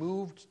was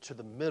moved to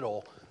the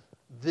middle.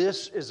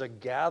 This is a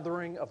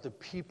gathering of the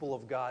people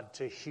of God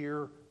to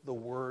hear the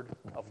word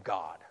of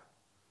God.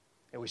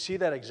 And we see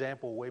that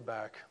example way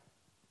back,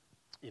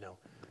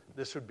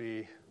 this would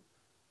be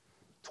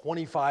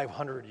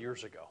 2,500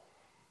 years ago.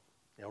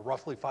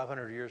 Roughly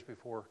 500 years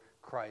before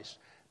Christ.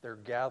 They're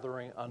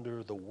gathering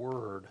under the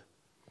word.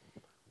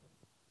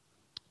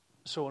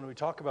 So when we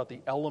talk about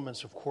the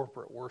elements of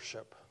corporate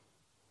worship,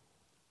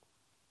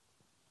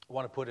 I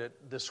want to put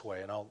it this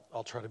way, and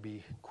I'll try to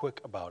be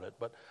quick about it.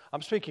 But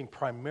I'm speaking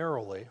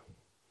primarily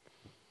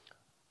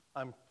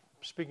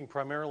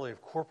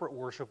of corporate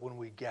worship when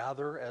we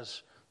gather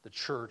as the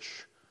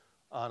church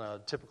on a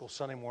typical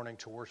Sunday morning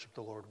to worship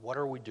the Lord. What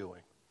are we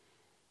doing?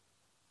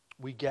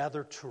 We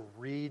gather to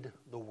read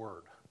the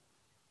Word.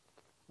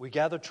 We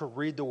gather to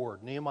read the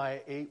Word.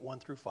 Nehemiah 8, 1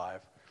 through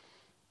 5.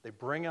 They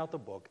bring out the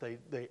book,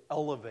 they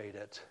elevate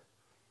it,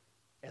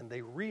 and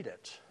they read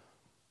it.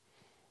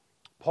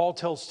 Paul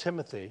tells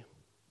Timothy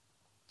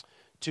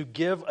to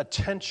give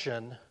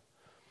attention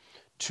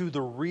to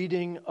the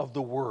reading of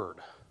the Word.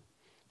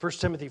 1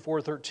 Timothy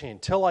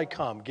 4:13, till I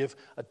come, give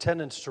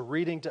attendance to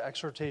reading, to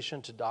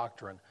exhortation, to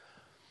doctrine.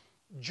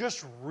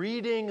 Just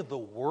reading the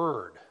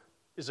Word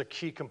is a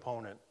key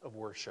component of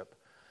worship.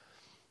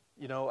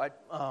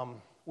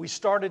 We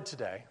started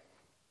today.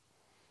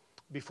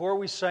 Before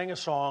we sang a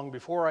song,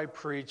 before I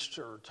preached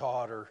or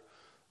taught or,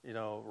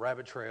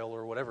 rabbit trail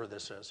or whatever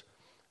this is,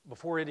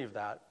 before any of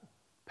that,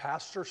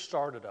 Pastor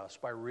started us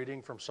by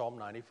reading from Psalm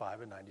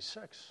 95 and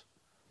 96.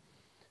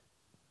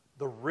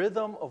 The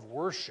rhythm of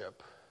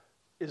worship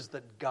is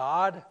that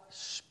God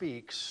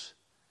speaks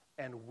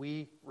and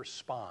we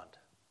respond.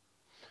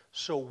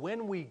 So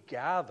when we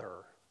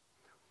gather,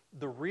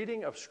 the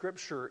reading of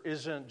Scripture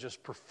isn't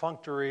just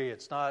perfunctory,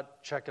 it's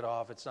not check it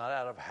off, it's not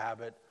out of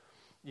habit.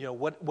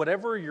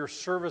 Whatever your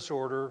service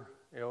order,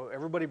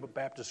 everybody but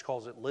Baptist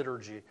calls it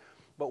liturgy,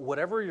 but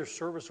whatever your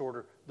service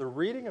order, the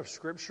reading of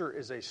Scripture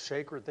is a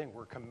sacred thing.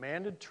 We're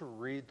commanded to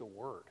read the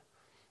Word.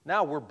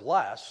 Now, we're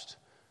blessed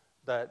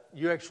that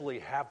you actually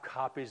have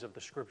copies of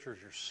the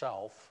Scriptures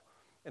yourself,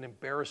 an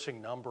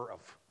embarrassing number of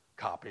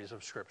copies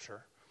of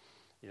Scripture.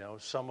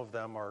 Some of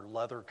them are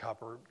leather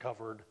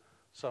covered,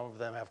 some of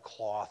them have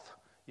cloth.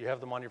 You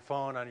have them on your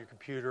phone, on your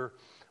computer,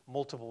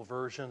 multiple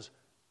versions.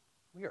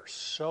 We are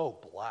so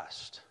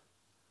blessed.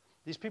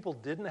 These people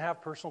didn't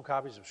have personal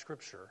copies of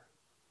Scripture.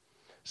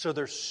 So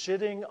they're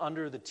sitting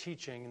under the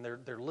teaching, and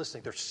they're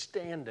listening. They're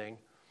standing,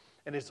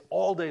 and it's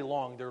all day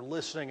long. They're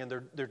listening, and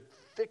they're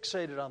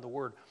fixated on the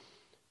Word.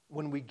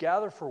 When we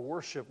gather for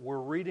worship,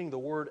 we're reading the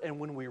Word, and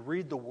when we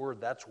read the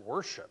Word, that's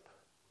worship.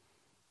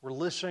 We're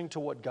listening to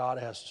what God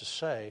has to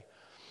say.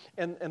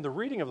 And the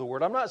reading of the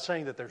Word, I'm not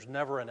saying that there's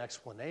never an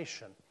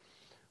explanation,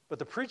 but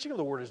the preaching of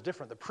the Word is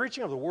different. The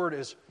preaching of the Word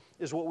is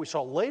what we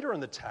saw later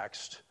in the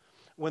text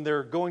when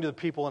they're going to the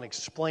people and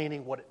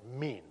explaining what it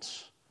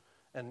means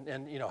and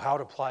how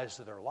it applies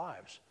to their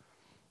lives.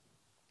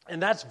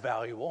 And that's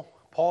valuable.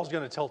 Paul's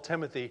going to tell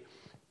Timothy,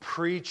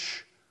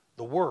 preach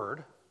the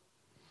Word.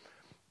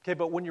 Okay,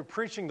 but when you're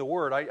preaching the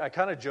Word, I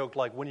kind of joked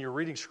like when you're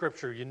reading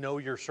Scripture,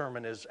 your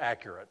sermon is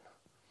accurate.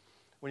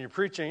 When you're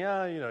preaching,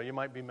 you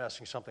might be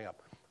messing something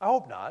up. I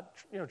hope not.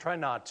 Try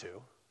not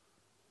to.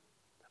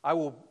 I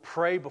will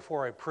pray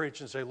before I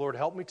preach and say, Lord,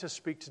 help me to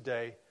speak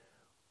today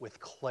with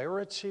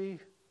clarity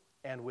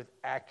and with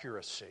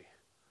accuracy.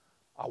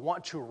 I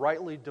want to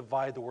rightly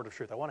divide the word of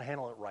truth. I want to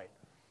handle it right.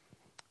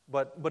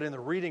 But in the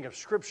reading of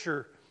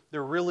Scripture,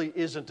 there really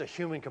isn't a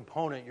human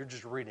component. You're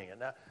just reading it.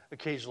 Now,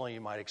 occasionally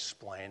you might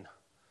explain,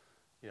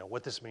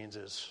 what this means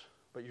is,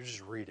 but you're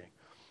just reading.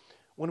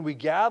 When we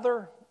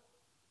gather,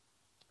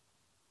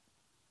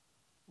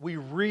 we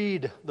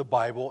read the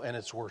Bible and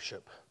it's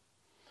worship.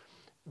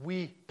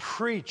 We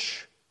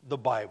preach the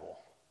Bible,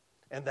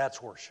 and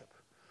that's worship.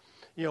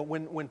 You know,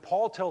 when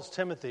Paul tells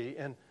Timothy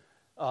in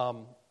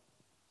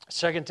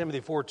 2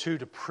 Timothy 4:2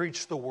 to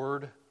preach the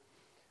word,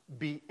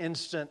 be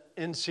instant,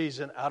 in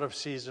season, out of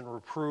season,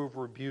 reprove,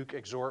 rebuke,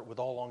 exhort with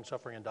all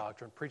longsuffering and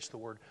doctrine, preach the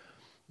word.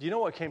 Do you know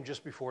what came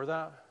just before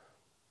that?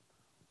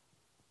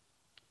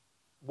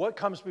 What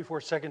comes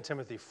before 2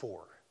 Timothy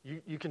 4?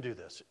 You can do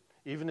this,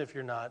 even if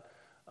you're not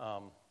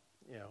a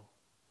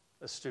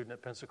student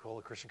at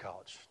Pensacola Christian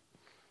College.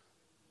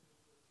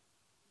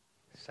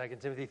 2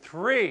 Timothy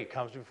 3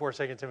 comes before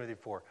 2 Timothy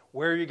 4.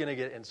 Where are you going to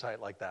get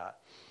insight like that?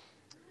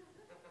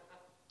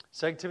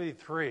 2 Timothy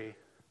 3,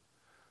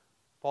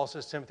 Paul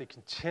says, Timothy,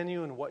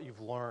 continue in what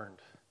you've learned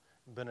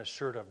and been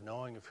assured of,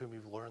 knowing of whom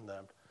you've learned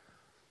them.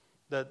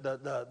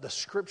 The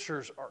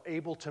Scriptures are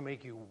able to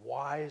make you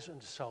wise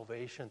unto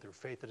salvation through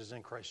faith that is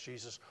in Christ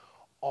Jesus.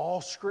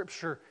 All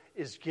Scripture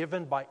is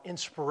given by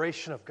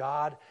inspiration of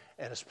God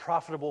and is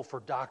profitable for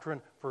doctrine,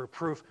 for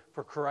reproof,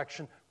 for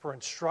correction, for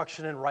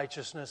instruction in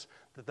righteousness,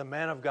 that the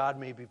man of God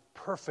may be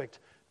perfect,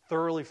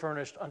 thoroughly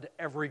furnished unto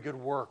every good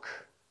work.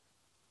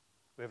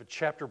 We have a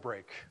chapter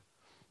break,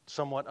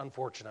 somewhat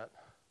unfortunate,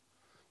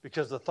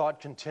 because the thought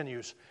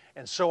continues.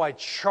 And so I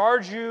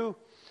charge you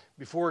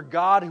before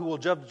God, who will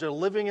judge the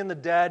living and the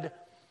dead,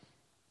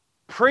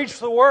 preach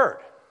the word.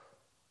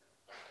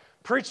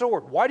 Preach the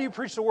word. Why do you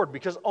preach the word?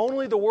 Because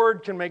only the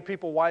word can make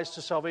people wise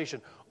to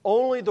salvation.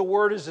 Only the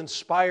word is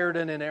inspired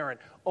and inerrant.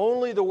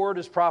 Only the word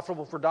is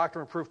profitable for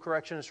doctrine, reproof,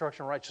 correction,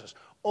 instruction, and righteousness.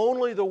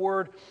 Only the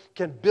word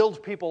can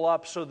build people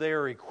up so they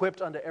are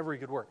equipped unto every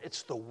good work.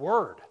 It's the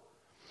word.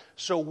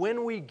 So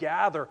when we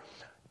gather,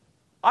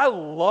 I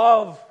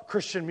love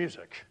Christian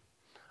music.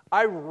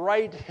 I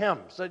write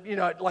hymns.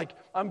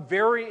 I'm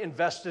very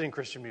invested in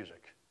Christian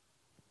music.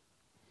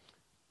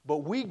 But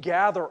we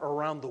gather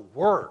around the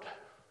word.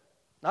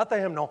 Not the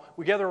hymnal.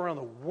 We gather around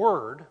the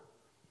word.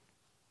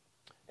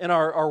 And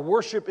our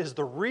worship is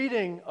the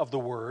reading of the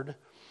word,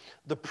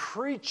 the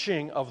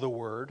preaching of the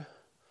word.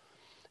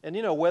 And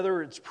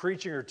whether it's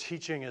preaching or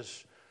teaching,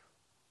 is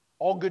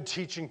all good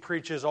teaching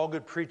preaches, all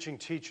good preaching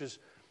teaches,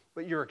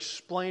 but you're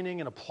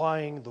explaining and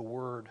applying the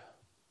word.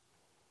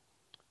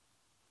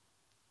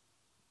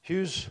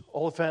 Hughes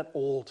Oliphant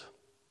Old,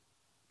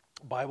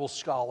 Bible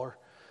scholar,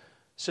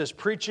 says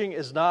preaching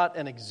is not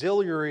an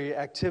auxiliary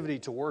activity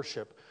to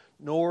worship,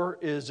 nor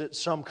is it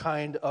some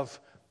kind of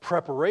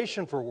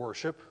preparation for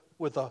worship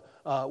with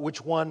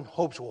which one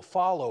hopes will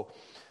follow.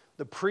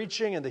 The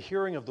preaching and the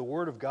hearing of the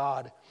Word of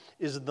God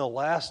is, in the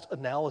last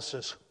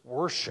analysis,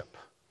 worship.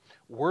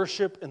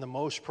 Worship in the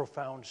most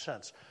profound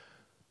sense.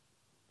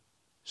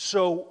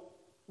 So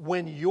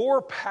when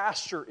your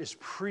pastor is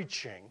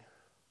preaching,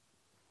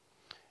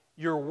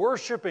 you're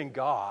worshiping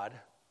God,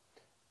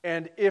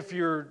 and if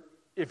you're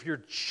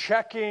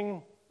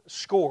checking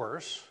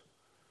scores,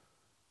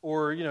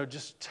 or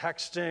just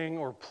texting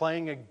or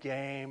playing a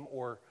game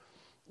or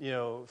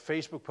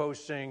Facebook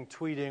posting,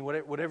 tweeting,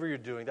 whatever you're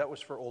doing, that was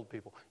for old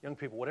people, young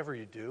people, whatever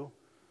you do,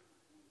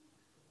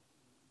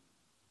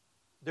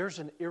 there's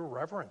an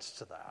irreverence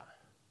to that.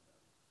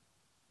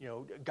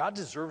 God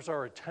deserves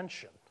our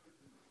attention.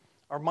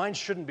 Our minds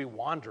shouldn't be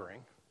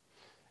wandering,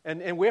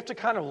 and we have to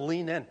kind of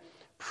lean in.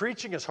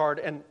 Preaching is hard,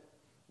 and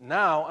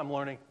now I'm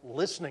learning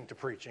listening to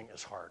preaching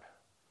is hard.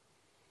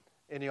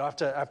 And you have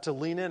to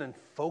lean in and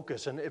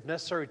focus, and if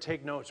necessary,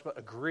 take notes, but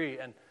agree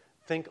and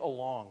think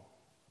along.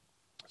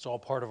 It's all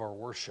part of our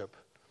worship.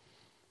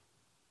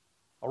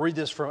 I'll read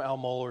this from Al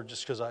Mohler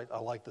just because I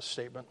like the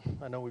statement.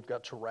 I know we've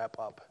got to wrap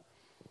up.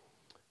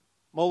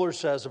 Mohler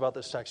says about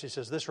this text, he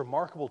says, this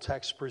remarkable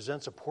text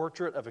presents a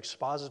portrait of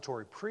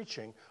expository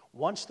preaching.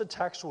 Once the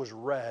text was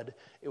read,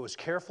 it was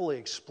carefully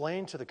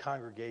explained to the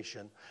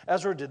congregation.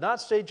 Ezra did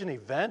not stage an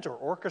event or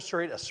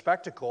orchestrate a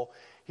spectacle.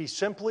 He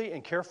simply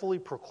and carefully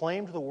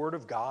proclaimed the word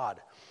of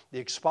God. The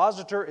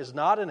expositor is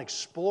not an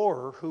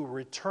explorer who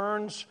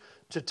returns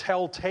to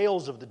tell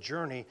tales of the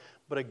journey,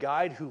 but a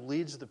guide who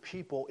leads the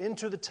people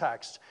into the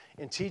text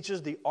and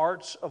teaches the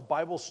arts of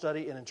Bible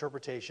study and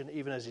interpretation,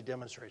 even as he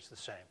demonstrates the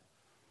same.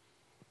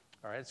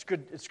 All right, it's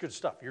good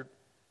stuff.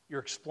 You're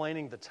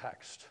explaining the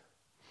text.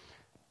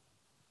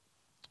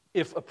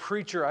 If a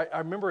preacher, I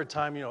remember a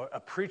time,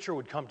 a preacher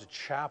would come to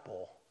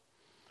chapel,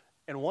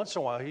 and once in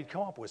a while he'd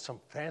come up with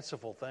some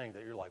fanciful thing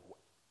that you're like,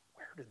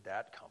 where did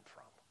that come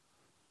from?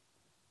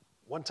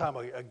 One time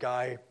a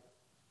guy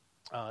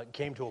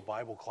came to a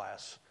Bible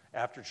class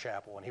after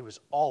chapel, and he was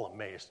all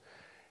amazed.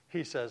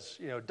 He says,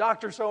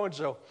 Dr.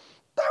 So-and-so,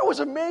 that was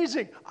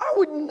amazing. I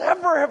would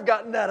never have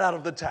gotten that out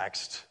of the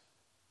text.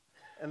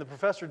 And the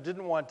professor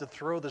didn't want to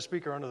throw the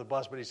speaker under the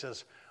bus, but he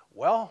says,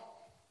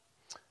 well,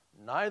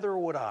 neither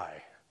would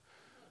I.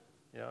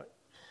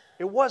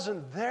 It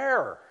wasn't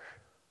there.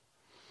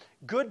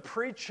 Good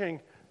preaching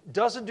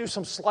doesn't do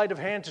some sleight of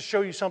hand to show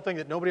you something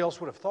that nobody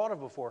else would have thought of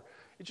before.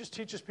 It just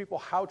teaches people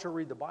how to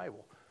read the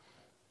Bible.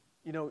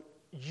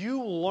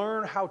 You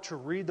learn how to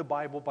read the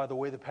Bible by the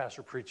way the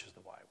pastor preaches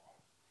the Bible.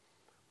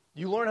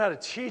 You learn how to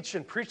teach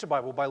and preach the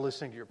Bible by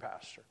listening to your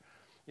pastor.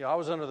 I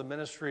was under the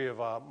ministry of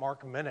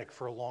Mark Minnick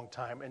for a long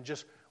time and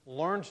just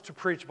learned to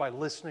preach by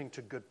listening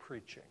to good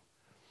preaching.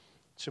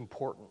 It's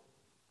important.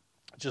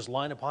 Just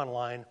line upon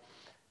line.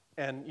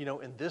 And,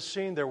 in this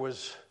scene, there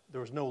was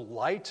no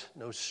light,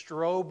 no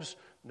strobes,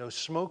 no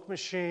smoke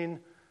machine,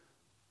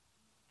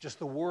 just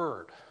the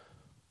Word.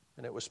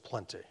 And it was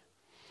plenty.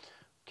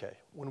 Okay,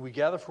 when we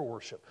gather for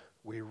worship,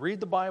 we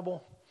read the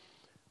Bible,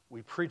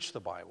 we preach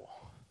the Bible,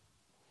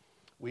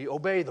 we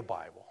obey the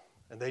Bible.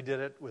 And they did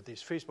it with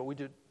these feasts, but we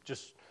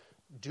just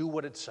do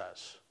what it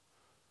says.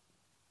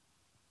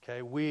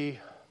 Okay, we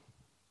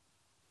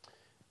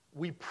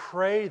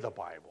pray the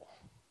Bible.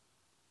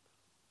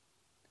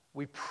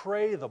 We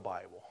pray the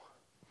Bible.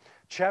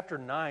 Chapter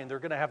 9, they're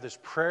going to have this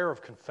prayer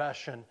of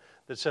confession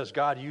that says,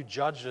 God, you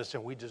judged us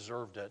and we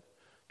deserved it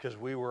because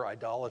we were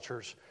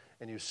idolaters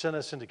and you sent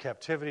us into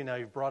captivity. Now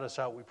you've brought us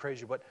out. We praise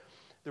you. But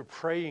they're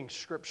praying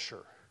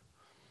Scripture.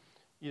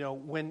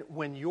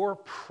 When you're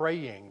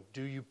praying,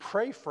 do you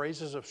pray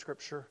phrases of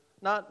Scripture?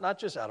 Not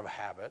just out of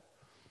habit,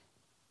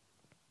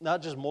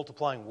 not just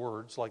multiplying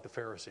words like the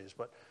Pharisees,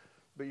 but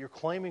you're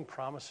claiming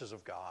promises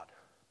of God.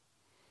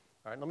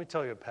 All right, let me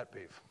tell you a pet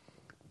peeve.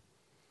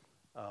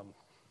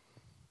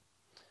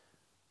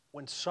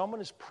 When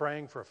someone is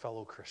praying for a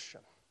fellow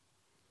Christian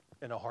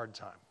in a hard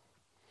time,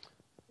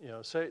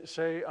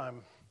 say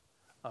I'm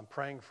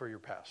praying for your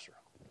pastor,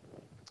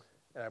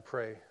 and I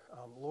pray,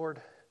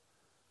 Lord,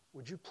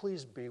 would you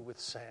please be with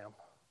Sam?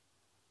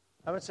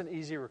 It's an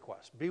easy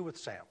request. Be with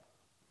Sam.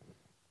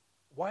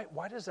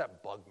 Why does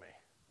that bug me?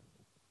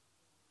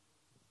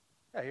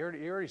 Yeah,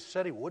 he already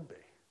said he would be.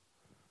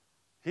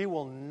 He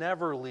will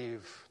never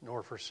leave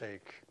nor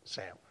forsake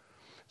Sam.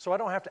 So I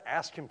don't have to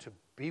ask him to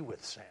be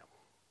with Sam.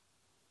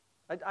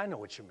 I know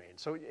what you mean.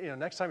 So,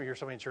 next time you hear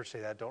somebody in church say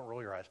that, don't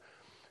roll your eyes.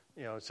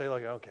 Say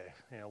like, okay,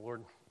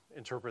 Lord,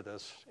 interpret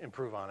this,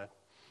 improve on it.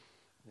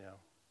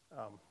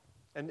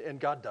 And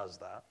God does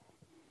that.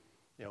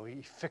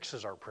 He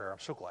fixes our prayer. I'm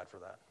so glad for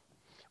that.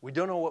 We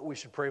don't know what we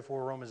should pray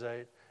for, Romans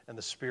 8, and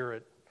the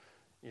Spirit,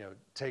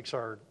 takes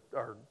our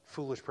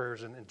foolish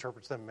prayers and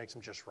interprets them and makes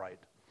them just right.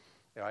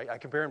 I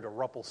compare him to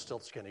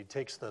Rumpelstiltskin. He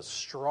takes the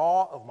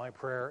straw of my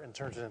prayer and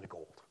turns it into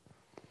gold.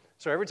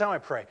 So every time I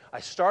pray, I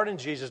start in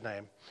Jesus'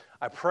 name,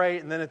 I pray,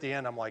 and then at the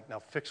end I'm like, now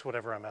fix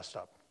whatever I messed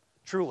up.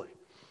 Truly.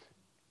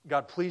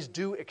 God, please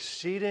do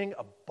exceeding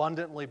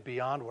abundantly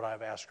beyond what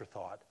I've asked or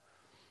thought.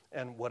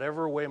 And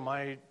whatever way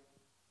my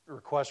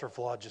requests are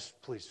flawed,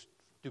 just please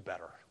do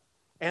better.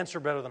 Answer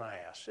better than I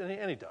asked.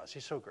 And he does.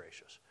 He's so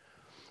gracious.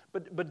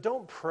 But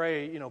don't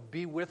pray,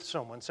 be with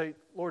someone. Say,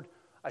 Lord,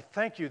 I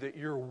thank you that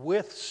you're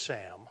with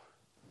Sam.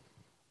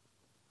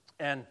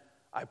 And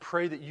I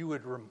pray that you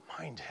would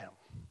remind him,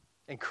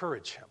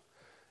 encourage him.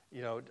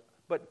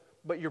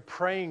 But you're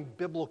praying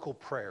biblical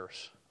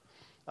prayers.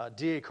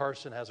 D.A.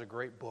 Carson has a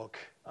great book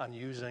on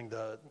using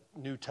the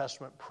New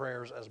Testament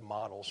prayers as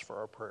models for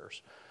our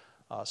prayers.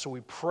 So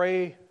we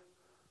pray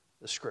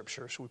the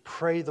Scriptures. We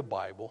pray the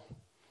Bible.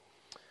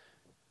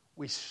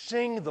 We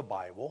sing the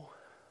Bible.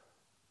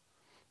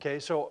 Okay,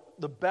 so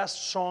the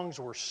best songs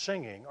we're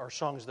singing are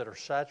songs that are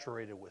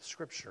saturated with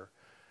Scripture.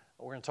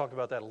 We're going to talk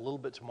about that a little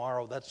bit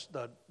tomorrow. That's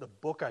the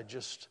book I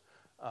just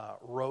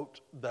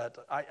wrote that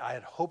I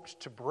had hoped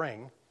to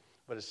bring,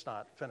 but it's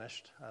not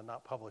finished,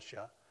 not published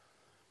yet.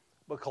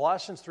 But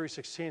Colossians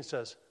 3:16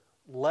 says,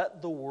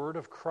 let the word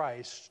of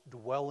Christ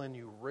dwell in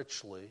you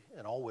richly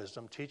in all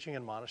wisdom, teaching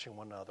and admonishing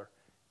one another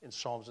in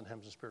psalms and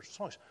hymns and spiritual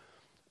songs.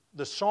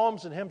 The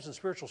psalms and hymns and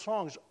spiritual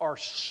songs are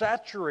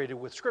saturated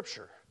with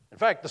Scripture. In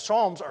fact, the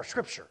psalms are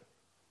Scripture.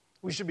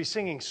 We should be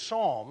singing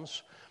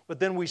psalms, but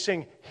then we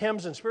sing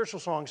hymns and spiritual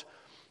songs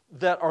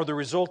that are the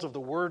result of the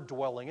word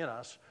dwelling in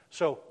us.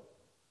 So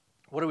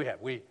what do we have?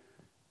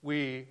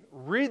 We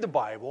read the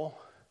Bible,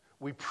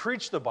 we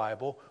preach the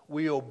Bible,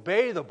 we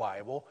obey the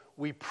Bible,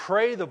 we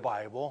pray the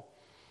Bible,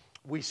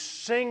 we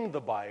sing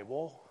the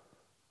Bible.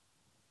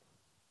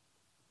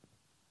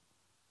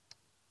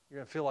 You're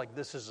going to feel like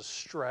this is a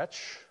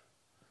stretch,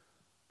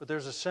 but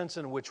there's a sense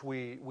in which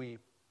we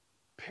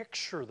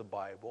picture the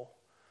Bible.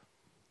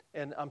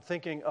 And I'm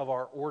thinking of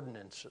our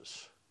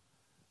ordinances.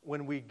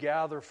 When we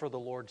gather for the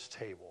Lord's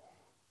table,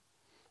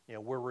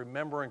 we're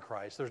remembering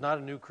Christ. There's not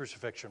a new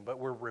crucifixion, but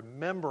we're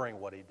remembering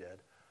what he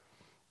did.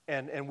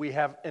 And we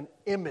have an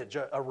image,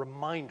 a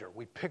reminder.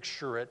 We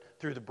picture it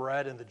through the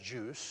bread and the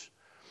juice.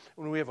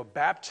 When we have a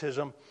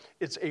baptism,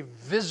 it's a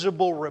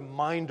visible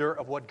reminder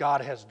of what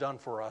God has done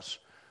for us,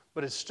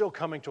 but it's still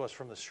coming to us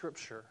from the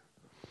Scripture.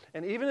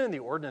 And even in the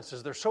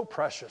ordinances, they're so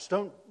precious.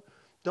 Don't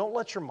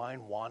let your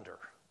mind wander.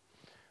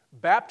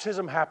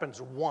 Baptism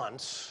happens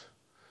once,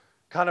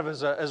 kind of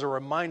as a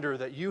reminder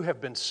that you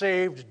have been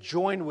saved,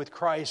 joined with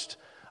Christ,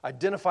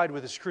 identified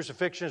with his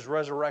crucifixion, his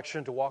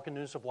resurrection, to walk in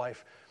newness of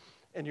life.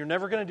 And you're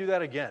never going to do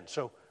that again.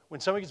 So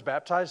when somebody gets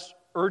baptized,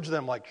 urge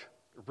them,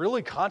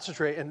 really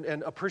concentrate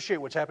and appreciate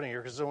what's happening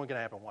here, because it's only going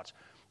to happen once.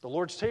 The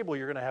Lord's table,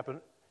 you're going to have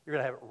it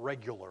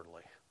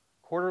regularly,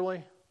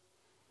 quarterly,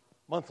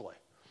 monthly.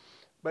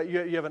 But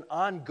you have an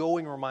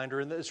ongoing reminder,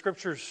 and the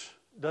Scriptures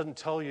doesn't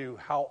tell you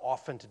how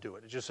often to do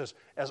it. It just says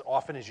as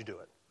often as you do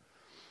it.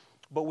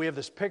 But we have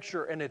this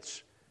picture, and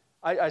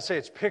I say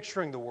it's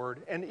picturing the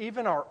word, and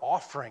even our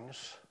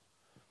offerings,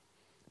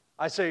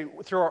 I say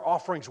through our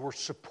offerings we're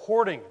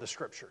supporting the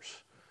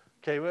scriptures.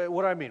 Okay,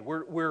 what do I mean?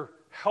 We're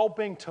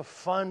helping to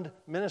fund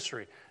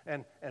ministry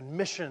and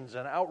missions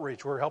and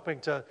outreach. We're helping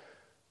to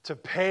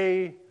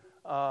pay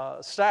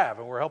staff,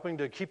 and we're helping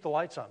to keep the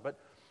lights on. But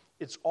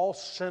it's all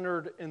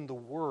centered in the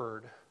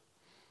Word.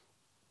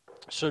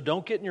 So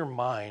don't get in your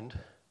mind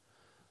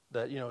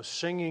that,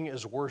 singing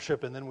is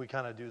worship and then we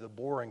kind of do the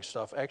boring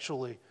stuff.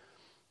 Actually,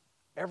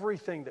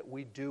 everything that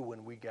we do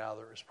when we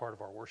gather is part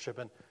of our worship.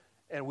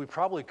 And we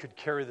probably could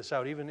carry this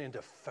out even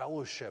into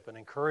fellowship and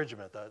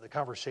encouragement, the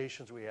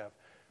conversations we have.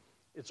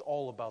 It's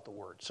all about the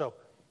Word. So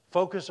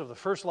focus of the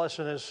first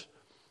lesson is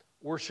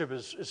worship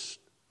is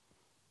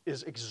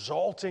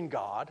exalting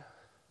God.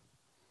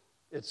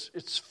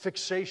 It's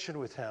fixation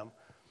with Him.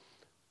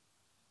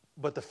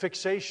 But the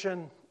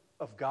fixation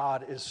of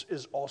God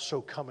is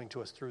also coming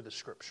to us through the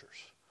Scriptures.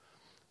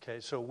 Okay,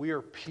 so we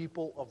are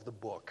people of the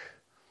book.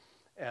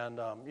 And,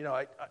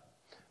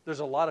 there's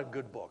a lot of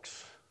good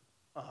books.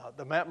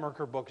 The Matt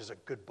Merker book is a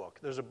good book.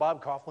 There's a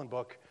Bob Kauflin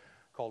book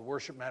called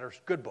Worship Matters,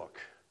 good book.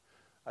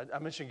 I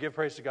mentioned Give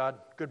Praise to God,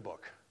 good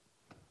book.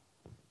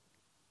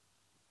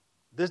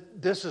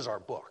 This is our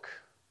book.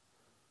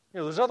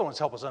 There's other ones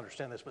help us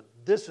understand this, but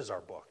this is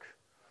our book.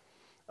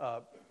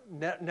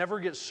 Never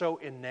get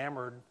so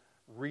enamored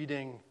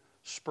reading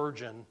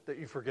Spurgeon that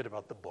you forget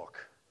about the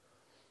book.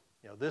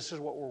 This is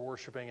what we're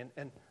worshiping,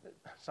 and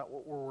it's not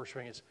what we're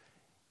worshiping,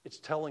 it's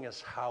telling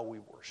us how we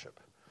worship.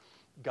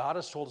 God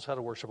has told us how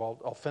to worship.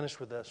 I'll finish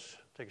with this,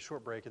 take a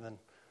short break, and then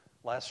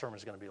last sermon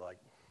is going to be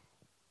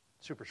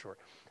super short.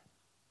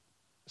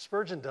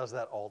 Spurgeon does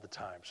that all the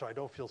time, so I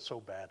don't feel so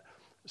bad.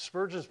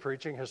 Spurgeon's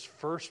preaching, his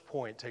first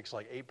point takes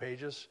 8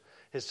 pages,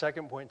 his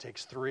second point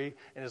takes 3,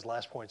 and his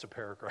last point's a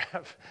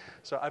paragraph.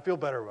 So I feel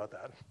better about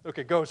that.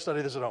 Okay, go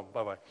study this at home.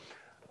 Bye-bye.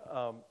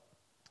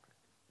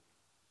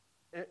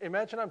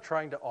 Imagine I'm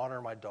trying to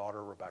honor my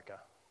daughter, Rebecca.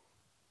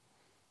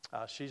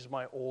 She's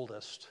my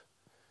oldest.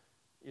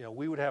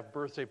 We would have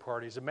birthday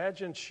parties.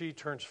 Imagine she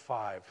turns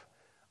 5.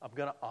 I'm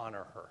going to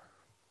honor her.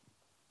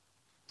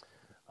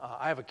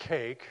 I have a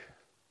cake,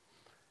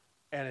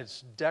 and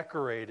it's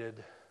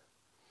decorated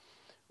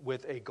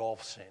with a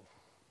golf scene.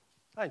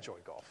 I enjoy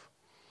golf.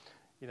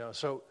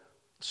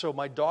 So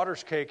my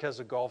daughter's cake has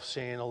a golf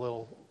scene, a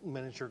little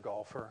miniature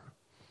golfer.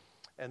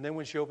 And then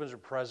when she opens her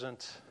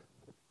present,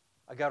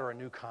 I got her a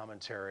new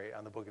commentary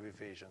on the book of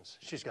Ephesians.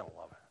 She's going to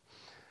love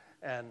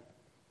it.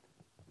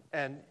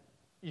 And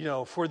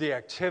for the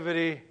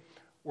activity,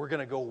 we're going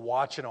to go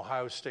watch an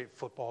Ohio State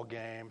football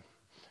game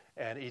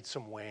and eat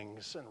some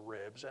wings and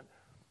ribs. And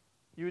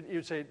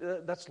you'd say,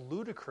 that's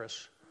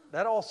ludicrous.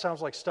 That all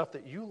sounds like stuff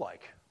that you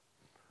like.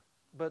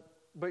 But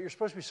you're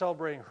supposed to be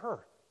celebrating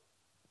her.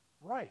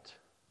 Right.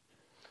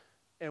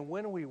 And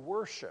when we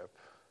worship,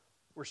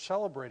 we're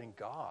celebrating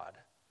God.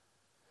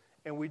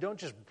 And we don't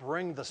just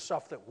bring the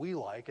stuff that we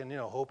like and,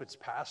 hope it's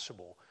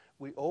passable.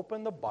 We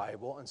open the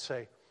Bible and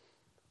say,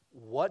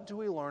 what do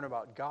we learn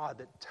about God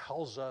that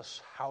tells us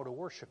how to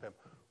worship Him?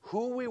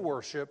 Who we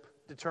worship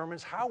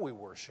determines how we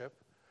worship.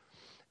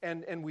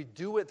 And we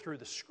do it through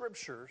the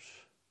Scriptures.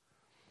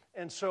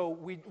 And so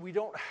we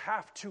don't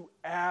have to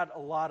add a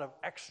lot of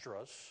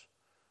extras.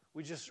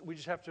 We just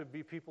have to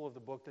be people of the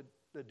book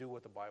that do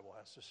what the Bible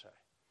has to say.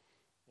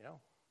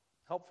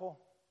 Helpful?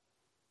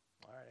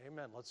 All right,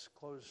 amen. Let's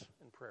close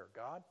in prayer.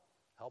 God,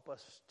 help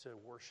us to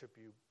worship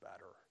You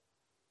better,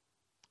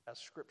 as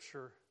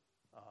Scripture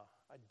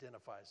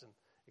identifies and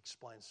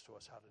explains to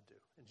us how to do.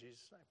 In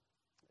Jesus' name,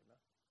 amen.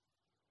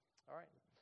 All right.